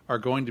people are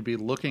going to be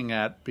looking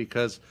at,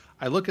 because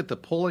I look at the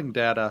polling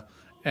data,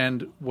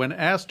 and when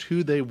asked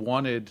who they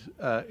wanted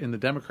in the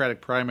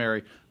Democratic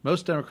primary,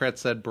 most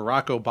Democrats said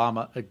Barack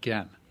Obama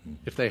again,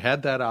 if they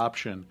had that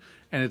option.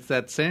 And it's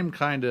that same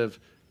kind of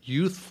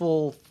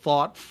youthful,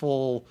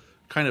 thoughtful,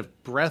 kind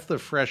of breath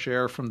of fresh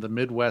air from the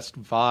Midwest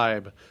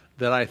vibe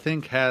that I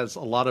think has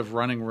a lot of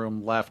running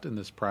room left in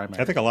this primary.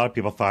 I think a lot of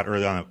people thought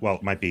early on, well,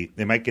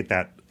 they might get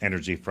that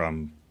energy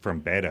from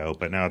Beto,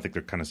 but now I think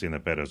they're kind of seeing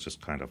that Beto's just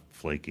kind of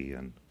flaky.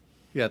 And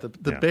yeah, the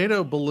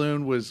Beto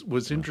balloon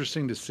was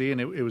interesting to see,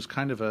 and it was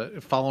kind of a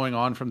following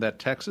on from that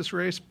Texas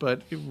race,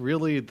 but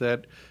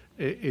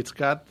it's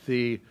got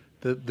the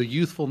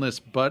youthfulness,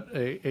 but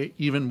a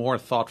even more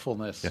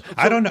thoughtfulness. Yeah.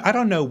 I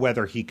don't know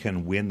whether he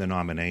can win the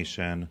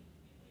nomination,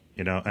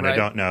 and right. I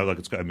don't know. Look,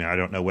 I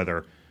don't know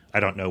whether. I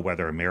don't know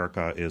whether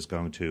America is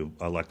going to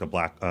elect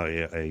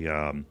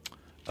a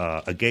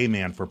gay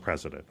man for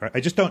president. I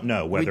just don't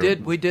know whether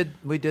we did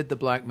the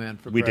black man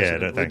for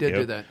president. We did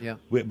do that. Yeah.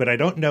 But I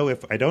don't know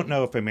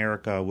if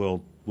America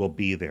will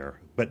be there.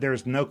 But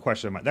there's no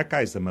question about that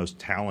guy's the most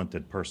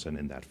talented person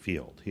in that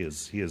field.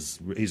 He's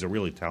a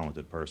really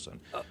talented person.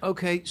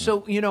 Okay,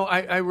 so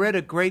I read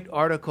a great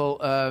article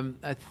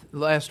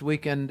last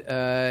weekend.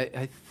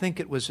 I think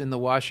it was in the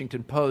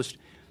Washington Post.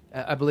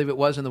 I believe it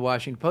was in the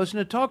Washington Post,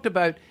 and it talked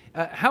about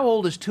how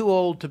old is too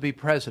old to be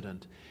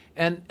president.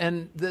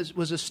 And this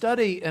was a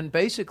study and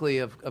basically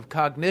of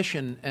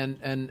cognition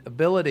and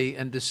ability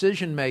and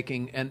decision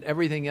making and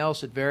everything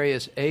else at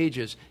various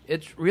ages.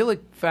 It's really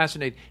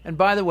fascinating. And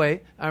by the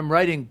way, I'm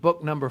writing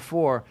book number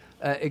 4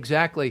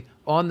 exactly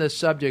on this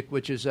subject,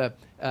 which is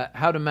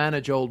how to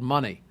manage old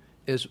money.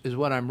 Is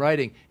what I'm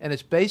writing, and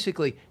it's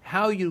basically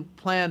how you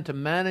plan to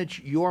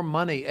manage your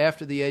money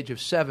after the age of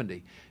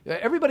 70.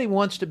 Everybody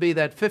wants to be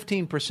that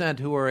 15%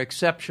 who are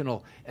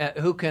exceptional,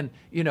 who can,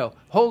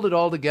 hold it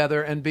all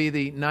together and be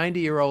the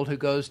 90-year-old who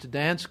goes to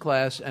dance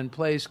class and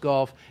plays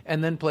golf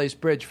and then plays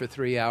bridge for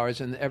 3 hours,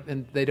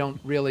 and they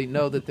don't really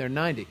know that they're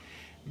 90.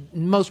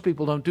 Most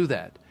people don't do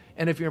that.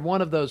 And if you're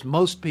one of those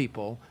most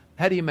people,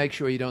 how do you make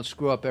sure you don't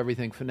screw up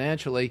everything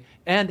financially?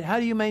 And how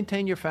do you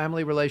maintain your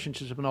family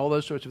relationships and all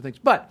those sorts of things?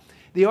 But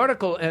the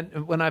article,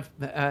 and when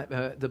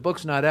the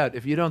book's not out,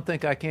 if you don't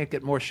think I can't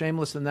get more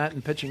shameless than that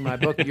in pitching my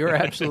book, you're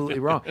absolutely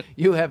wrong.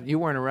 You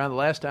weren't around the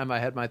last time I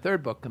had my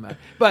 3rd book come out.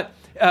 But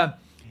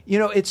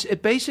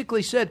it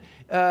basically said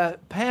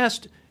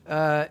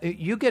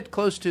you get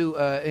close to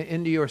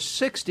into your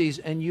 60s,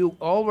 and you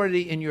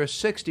already in your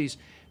 60s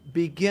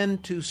begin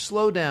to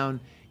slow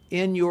down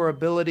in your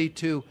ability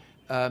to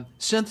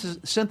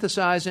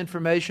synthesize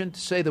information. To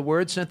say the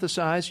word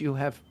synthesize, you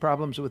have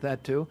problems with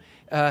that too,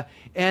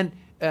 and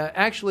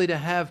actually to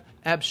have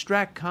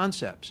abstract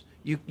concepts.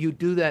 You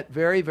do that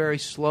very, very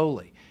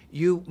slowly.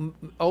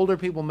 Older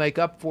people make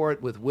up for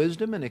it with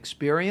wisdom and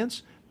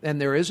experience, and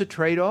there is a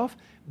trade-off.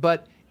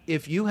 But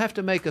if you have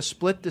to make a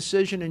split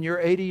decision and you're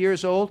 80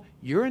 years old,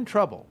 you're in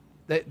trouble.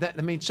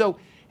 So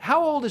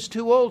how old is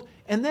too old?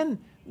 And then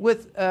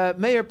with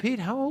Mayor Pete,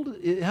 how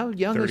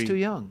young 30. Is too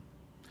young?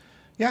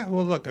 Yeah,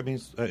 well, look, I mean,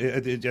 I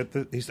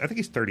think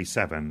he's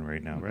 37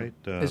 right now, right?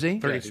 Is he?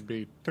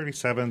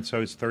 37, so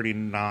he's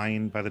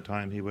 39 by the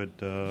time he would...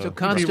 so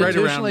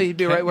constitutionally, he'd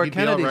be right where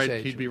Kennedy's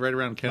age. He'd be right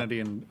around Kennedy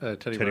and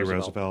Teddy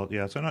Roosevelt.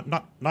 Yeah, so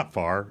not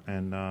far,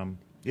 and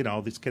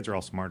these kids are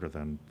all smarter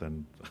than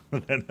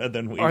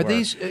we are were.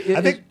 These?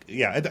 I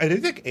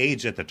think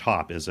age at the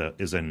top is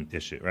an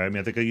issue, right? I mean,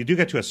 I think you do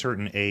get to a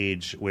certain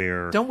age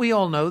where. Don't we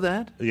all know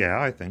that? Yeah,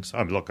 I think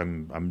so. Look,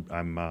 I'm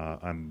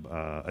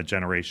a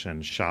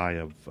generation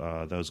shy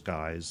of those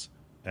guys,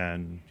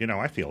 and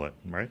I feel it,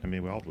 right? I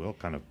mean, we all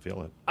kind of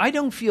feel it. I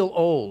don't feel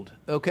old.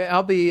 Okay,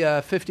 I'll be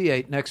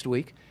 58 next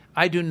week.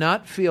 I do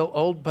not feel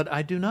old, but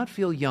I do not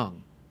feel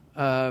young.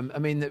 I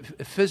mean,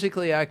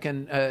 physically, I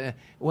can,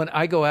 when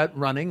I go out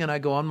running and I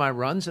go on my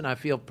runs and I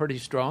feel pretty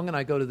strong and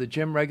I go to the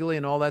gym regularly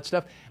and all that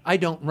stuff, I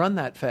don't run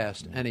that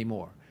fast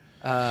anymore.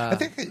 I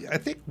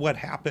think what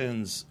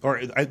happens,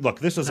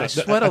 this is I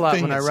sweat a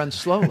lot when I run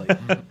slowly.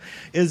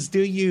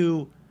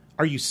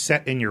 Are you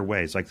set in your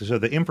ways? Like, so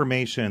the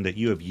information that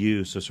you have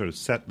used to sort of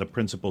set the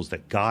principles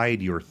that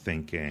guide your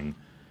thinking,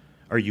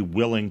 are you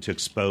willing to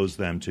expose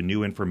them to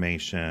new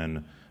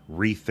information,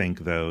 rethink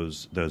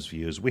those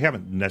views? We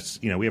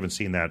haven't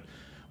seen that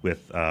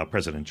with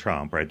President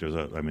Trump, right?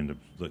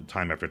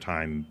 Time after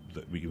time,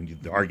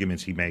 the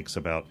arguments he makes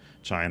about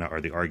China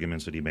are the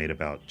arguments that he made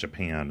about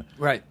Japan,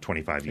 right,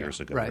 25 years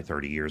ago or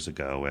 30 years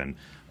ago, and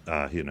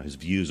his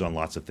views on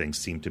lots of things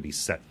seem to be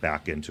set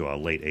back into a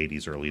late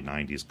 80s, early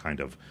 90s kind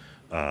of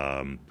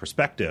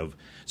perspective.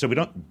 So we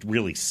don't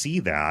really see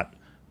that.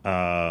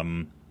 But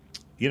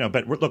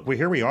look,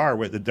 here we are.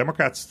 Where the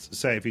Democrats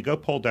say, if you go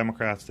poll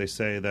Democrats, they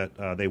say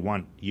that they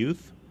want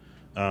youth.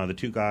 The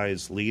two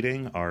guys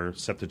leading are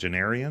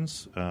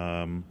septuagenarians,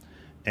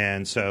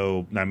 and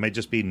so that may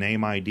just be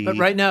name ID. But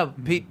right now,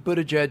 Pete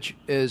Buttigieg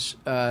is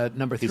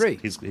number 3.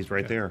 He's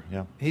right there.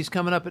 Yeah, he's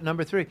coming up at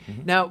number 3.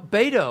 Mm-hmm. Now,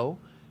 Beto,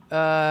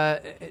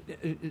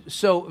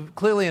 so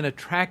clearly an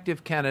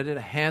attractive candidate,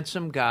 a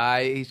handsome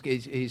guy.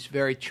 He's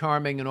very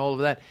charming and all of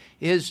that.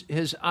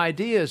 His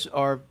ideas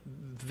are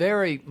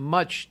very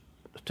much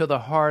to the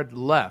hard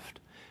left,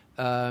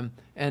 and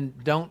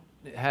don't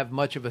have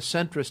much of a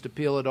centrist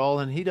appeal at all,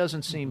 and he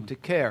doesn't seem to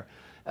care.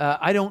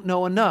 I don't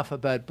know enough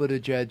about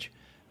Buttigieg.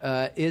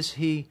 Is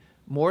he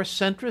more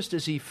centrist?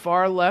 Is he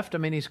far left? I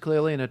mean, he's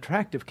clearly an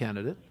attractive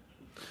candidate.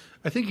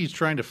 I think he's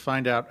trying to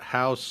find out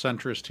how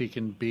centrist he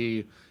can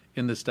be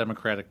in this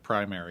Democratic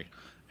primary.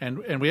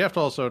 And we have to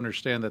also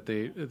understand that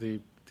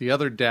the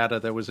other data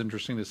that was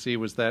interesting to see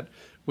was that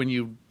when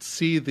you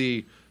see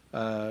the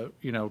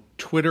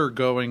Twitter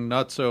going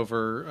nuts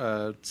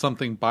over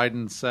something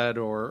Biden said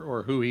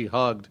or who he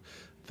hugged,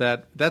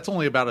 that's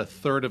only about a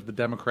third of the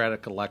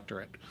Democratic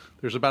electorate.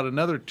 There's about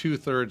another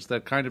 2/3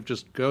 that kind of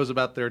just goes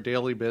about their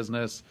daily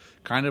business,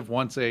 kind of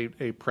wants a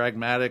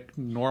pragmatic,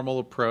 normal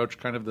approach,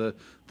 kind of the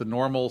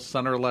normal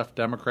center-left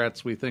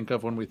Democrats we think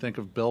of when we think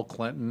of Bill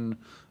Clinton,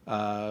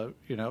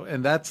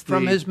 and that's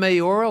from his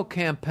mayoral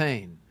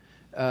campaign,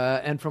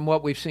 and from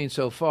what we've seen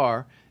so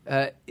far.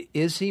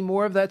 Is he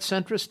more of that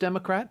centrist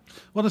Democrat?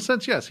 Well, in a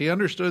sense, yes. He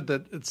understood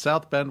that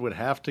South Bend would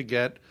have to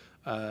get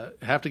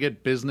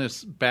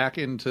business back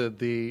into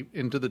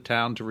the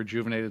town to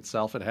rejuvenate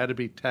itself. It had to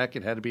be tech.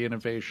 It had to be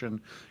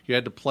innovation. You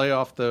had to play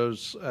off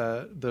those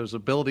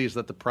abilities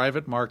that the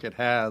private market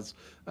has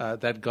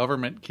that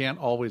government can't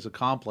always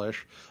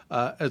accomplish,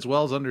 as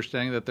well as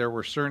understanding that there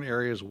were certain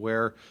areas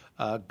where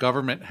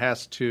government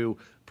has to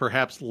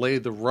perhaps lay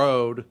the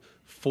road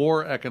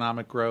for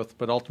economic growth,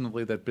 but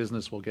ultimately that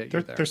business will get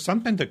you there. There's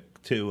something to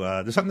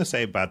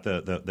say about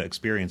the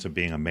experience of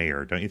being a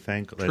mayor, don't you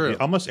think? True.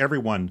 Almost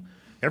everyone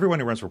who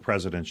runs for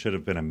president should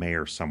have been a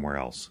mayor somewhere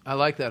else. I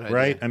like that idea.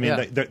 Right? I mean,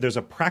 yeah. There's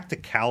a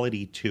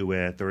practicality to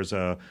it. There's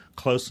a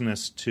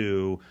closeness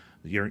to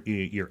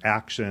your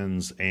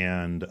actions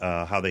and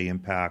how they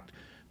impact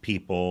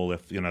people.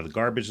 If the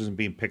garbage isn't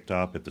being picked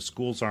up, if the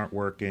schools aren't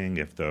working,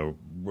 if the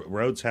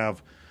roads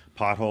have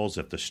potholes,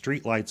 if the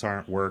street lights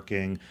aren't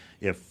working,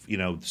 if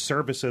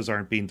services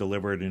aren't being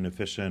delivered in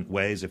efficient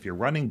ways, if you're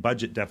running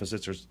budget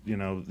deficits, or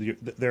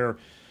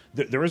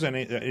there isn't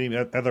any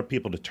other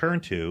people to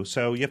turn to,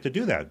 so you have to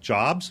do that.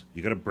 Jobs,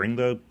 you got to bring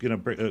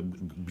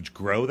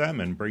grow them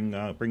and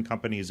bring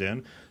companies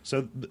in.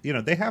 So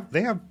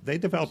they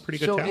develop pretty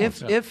good talent.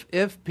 So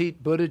if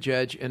Pete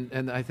Buttigieg,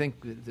 and I think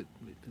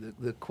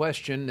the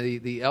question,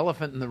 the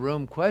elephant in the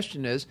room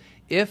question is,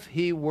 if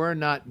he were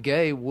not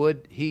gay,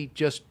 would he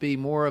just be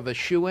more of a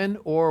shoo-in,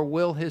 or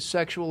will his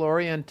sexual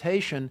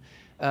orientation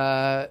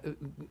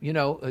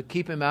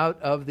keep him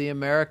out of the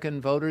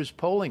American voters'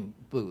 polling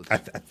booth? I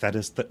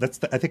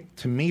think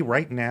to me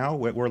right now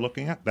what we're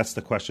looking at, that's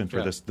the question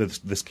for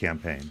this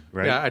campaign,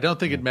 right? Yeah, I don't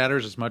think it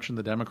matters as much in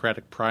the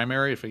Democratic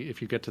primary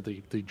if you get to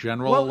the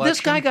general election. Well,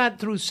 this guy got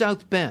through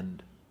South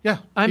Bend. Yeah,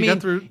 I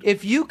mean,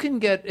 if you can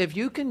get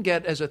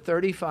as a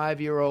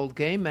 35-year-old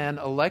gay man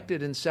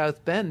elected in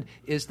South Bend,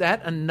 is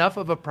that enough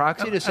of a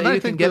proxy to say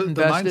you can get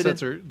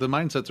invested? The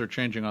mindsets are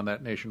changing on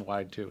that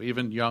nationwide too.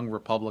 Even young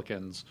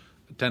Republicans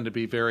tend to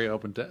be very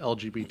open to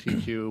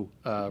LGBTQ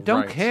don't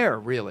rights. Care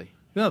really.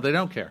 No, they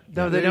don't care.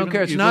 No, they don't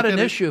care. It's not an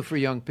issue for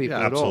young people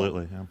at all.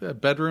 Absolutely. Yeah.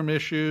 Bedroom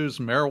issues,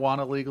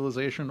 marijuana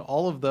legalization,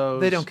 all of those.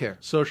 They don't care.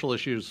 Social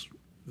issues,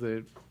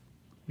 they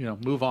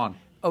move on.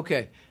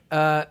 Okay.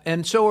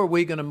 And so are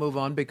we going to move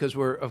on because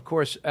we're, of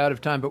course, out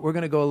of time. But we're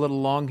going to go a little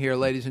long here,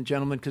 ladies and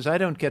gentlemen, because I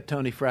don't get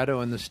Tony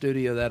Fratto in the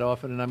studio that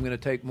often, and I'm going to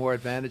take more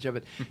advantage of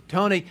it.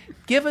 Tony,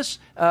 give us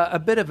a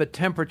bit of a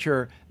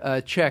temperature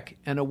check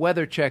and a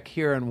weather check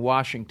here in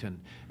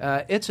Washington.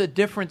 It's a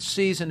different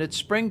season. It's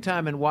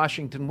springtime in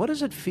Washington. What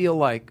does it feel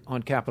like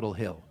on Capitol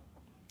Hill?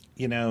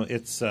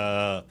 It's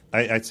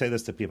I'd say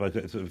this to people.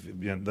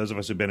 Those of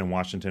us who've been in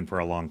Washington for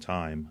a long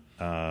time.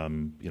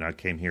 I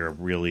came here,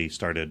 really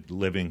started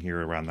living here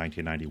around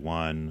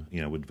 1991.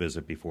 Would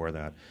visit before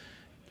that.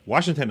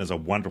 Washington is a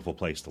wonderful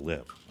place to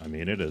live. I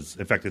mean, it is.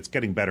 In fact, it's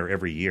getting better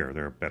every year.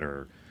 There are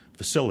better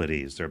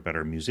facilities. There are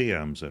better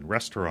museums and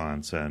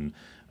restaurants, and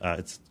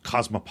it's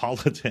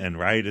cosmopolitan,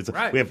 right?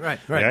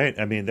 Right.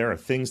 I mean, there are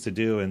things to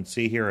do and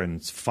see here, and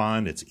it's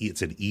fun.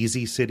 It's an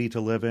easy city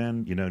to live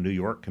in. New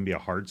York can be a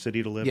hard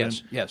city to live in.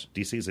 Yes.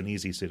 D.C. is an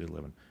easy city to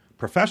live in.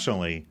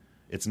 Professionally,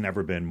 it's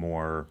never been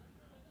more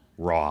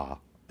raw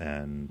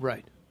and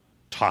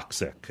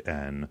toxic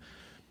and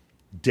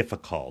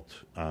difficult.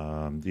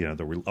 All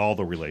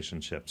the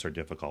relationships are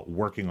difficult.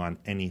 Working on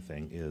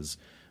anything is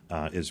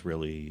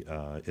really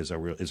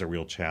a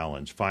real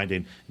challenge.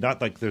 Finding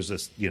not like there's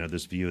this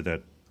this view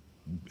that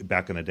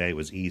back in the day it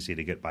was easy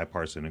to get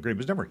bipartisan agreement.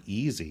 It was never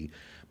easy,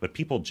 but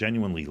people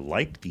genuinely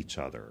liked each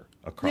other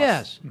across.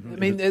 Yes, I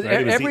mean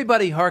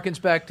everybody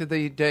harkens back to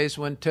the days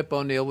when Tip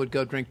O'Neill would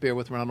go drink beer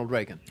with Ronald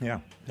Reagan. Yeah,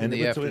 and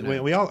we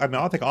all. I mean,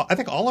 I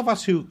think all of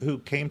us who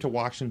came to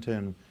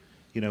Washington,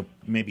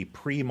 maybe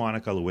pre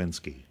Monica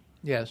Lewinsky.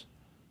 Yes.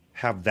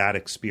 Have that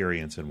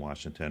experience in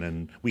Washington,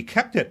 and we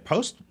kept it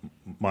post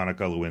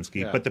Monica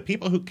Lewinsky. Yeah. But the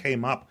people who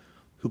came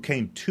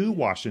to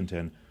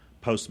Washington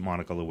post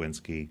Monica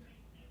Lewinsky,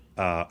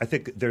 I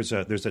think they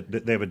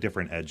have a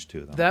different edge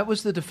to them. That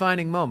was the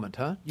defining moment,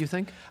 huh? You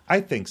think?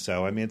 I think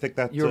so. I mean, I think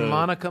that your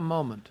Monica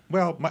moment.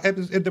 Well,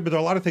 there were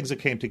a lot of things that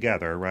came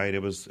together, right?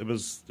 It was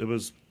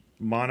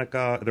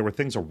Monica. There were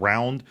things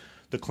around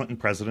the Clinton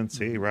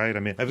presidency, right? I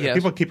mean,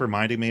 people keep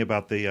reminding me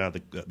about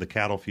the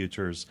cattle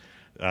futures.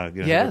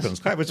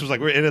 Yes. Which was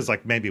it is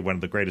maybe one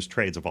of the greatest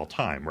trades of all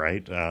time,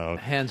 right?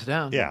 Hands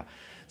down. Yeah.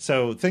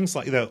 So things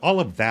like all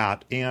of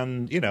that,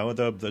 and the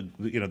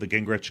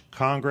Gingrich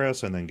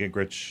Congress, and then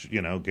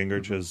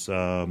Gingrich's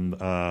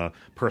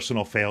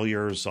personal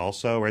failures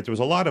also, right? There was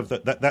a lot of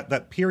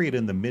that period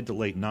in the mid to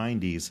late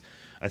 90s.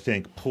 I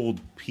think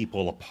pulled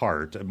people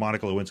apart.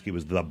 Monica Lewinsky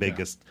was the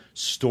biggest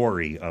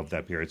story of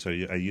that period, so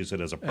I use it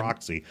as a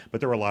proxy. But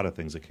there were a lot of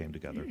things that came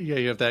together. Yeah,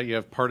 you have that. You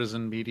have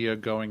partisan media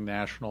going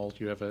national.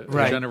 You have a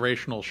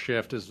generational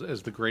shift as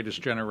the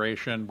greatest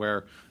generation,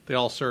 where they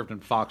all served in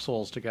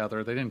foxholes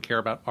together. They didn't care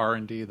about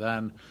R&D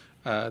then.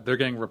 They're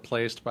getting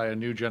replaced by a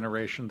new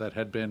generation that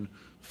had been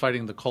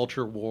fighting the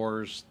culture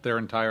wars their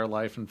entire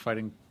life and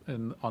fighting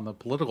on the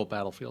political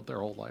battlefield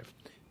their whole life.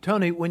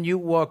 Tony, when you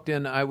walked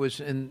in, I was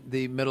in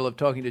the middle of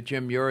talking to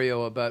Jim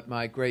Iuorio about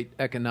my great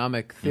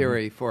economic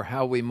theory for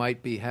how we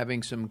might be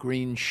having some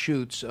green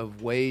shoots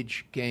of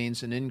wage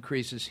gains and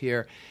increases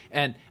here.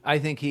 And I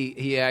think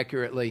he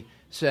accurately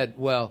said,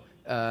 well,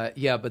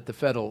 but the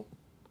Fed will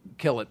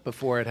kill it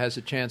before it has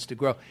a chance to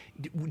grow.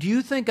 Do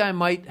you think I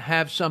might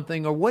have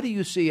something, or what do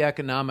you see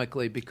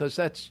economically? Because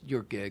that's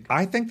your gig.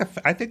 I think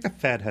the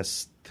Fed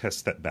has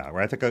stepped back.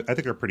 Right? I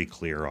think they're pretty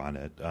clear on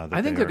it.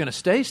 I think they're going to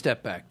stay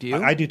step back. Do you?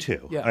 I do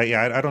too.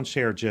 Yeah. I don't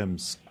share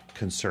Jim's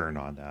concern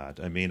on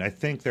that. I mean, I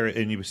think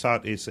and you saw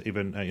it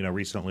even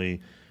recently,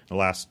 the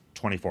last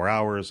 24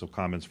 hours of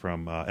comments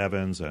from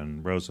Evans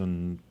and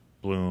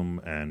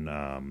Rosenblum,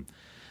 and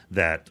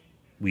that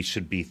we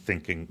should be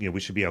thinking, we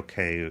should be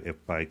okay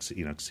if by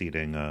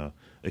exceeding the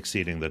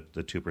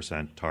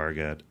 2%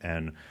 target,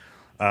 and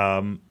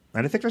I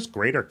think there's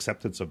greater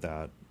acceptance of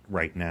that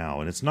right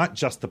now. And it's not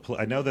just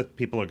I know that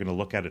people are going to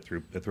look at it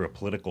through a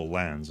political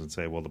lens and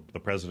say, well, the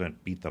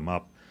president beat them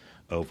up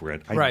over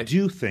it. I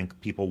do think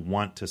people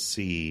want to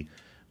see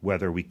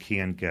whether we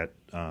can get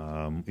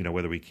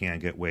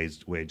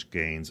wage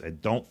gains. I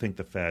don't think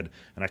the Fed,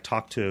 and I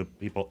talked to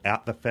people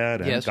at the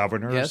Fed and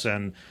governors,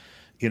 and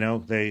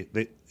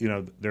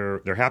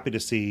they're happy to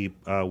see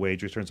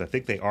wage returns. I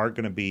think they are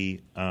going to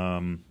be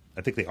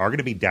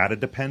data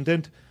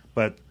dependent,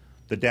 but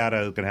the data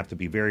is going to have to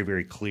be very,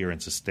 very clear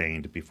and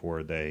sustained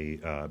before they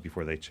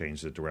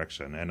change the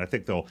direction. And I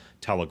think they'll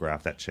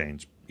telegraph that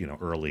change,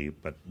 early.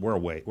 But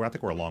I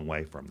think we're a long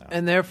way from that.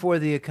 And therefore,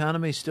 the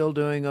economy's still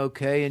doing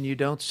okay, and you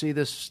don't see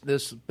this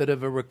bit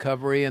of a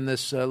recovery and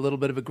this little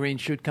bit of a green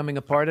shoot coming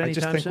apart anytime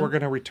soon? I just think we're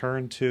going to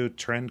return to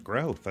trend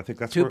growth. I think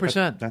that's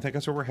 2%. I think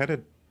that's what we're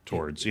headed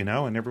towards,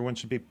 and everyone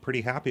should be pretty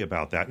happy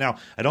about that. Now,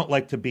 I don't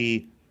like to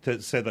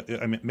say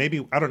that.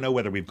 Maybe I don't know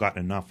whether we've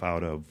gotten enough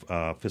out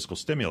of fiscal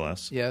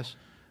stimulus. Yes.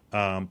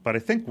 But I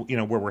think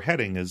where we're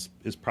heading is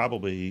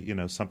probably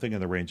something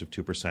in the range of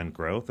 2%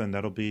 growth, and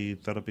that'll be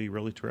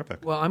really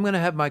terrific. Well, I'm going to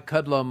have my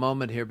Kudlow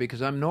moment here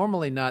because I'm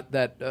normally not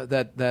that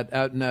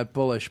out and out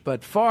bullish,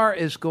 but Farr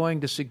is going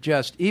to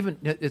suggest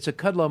it's a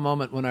Kudlow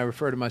moment when I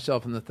refer to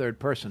myself in the third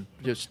person,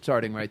 just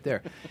starting right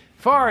there.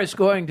 Farr is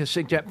going to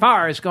suggest.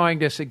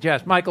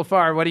 Michael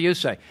Farr, what do you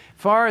say?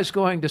 Farr is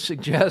going to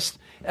suggest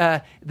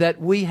that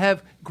we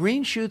have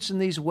green shoots in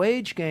these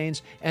wage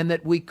gains and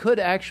that we could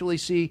actually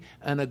see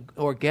an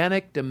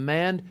organic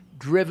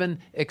demand-driven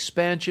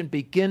expansion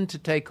begin to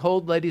take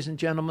hold. Ladies and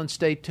gentlemen,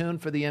 stay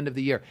tuned for the end of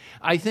the year.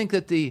 I think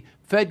that the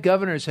Fed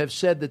governors have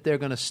said that they're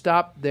going to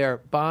stop their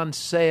bond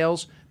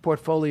sales,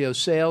 portfolio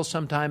sales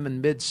sometime in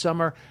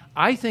midsummer.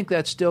 I think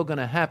that's still going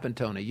to happen,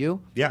 Tony.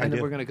 You? Yeah, and I then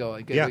do. We're going to go.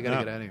 We got to get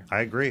out of here. I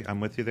agree. I'm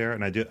with you there,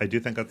 and I do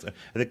think I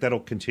think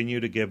that'll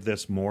continue to give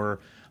this more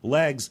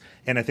legs,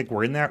 and I think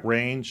we're in that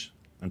range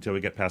until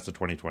we get past the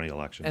 2020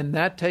 election. And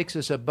that takes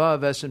us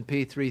above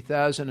S&P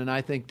 3000, and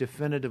I think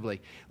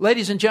definitively.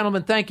 Ladies and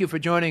gentlemen, thank you for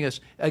joining us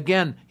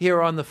again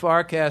here on the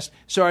Farcast.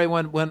 Sorry,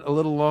 went a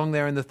little long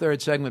there in the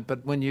third segment,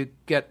 but when you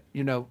get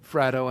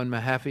Fratto and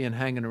Mahaffee and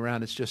hanging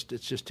around, it's just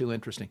too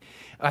interesting.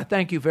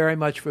 Thank you very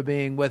much for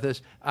being with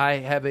us. I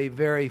have a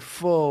very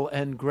full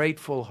and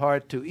grateful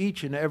heart to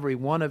each and every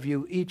one of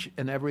you each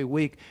and every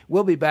week.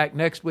 We'll be back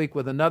next week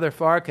with another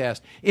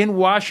Farcast in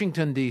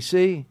Washington,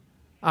 D.C.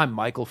 I'm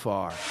Michael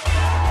Farr.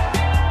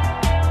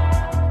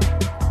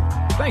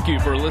 Thank you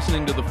for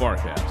listening to the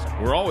Farcast.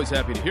 We're always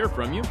happy to hear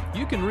from you.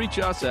 You can reach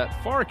us at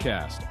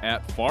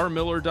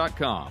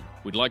farcast@farmiller.com.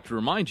 We'd like to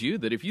remind you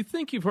that if you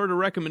think you've heard a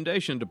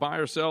recommendation to buy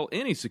or sell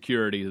any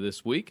security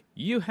this week,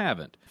 you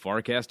haven't.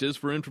 Farcast is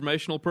for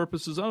informational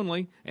purposes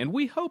only, and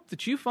we hope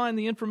that you find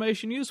the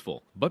information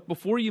useful. But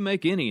before you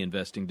make any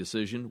investing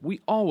decision,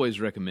 we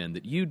always recommend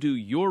that you do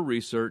your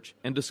research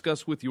and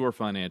discuss with your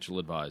financial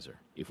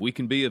advisor. If we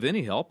can be of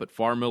any help at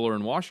Farr Miller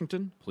in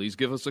Washington, please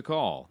give us a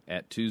call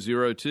at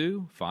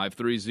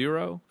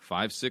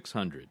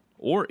 202-530-5600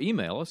 or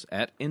email us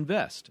at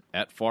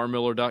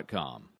invest@farmiller.com.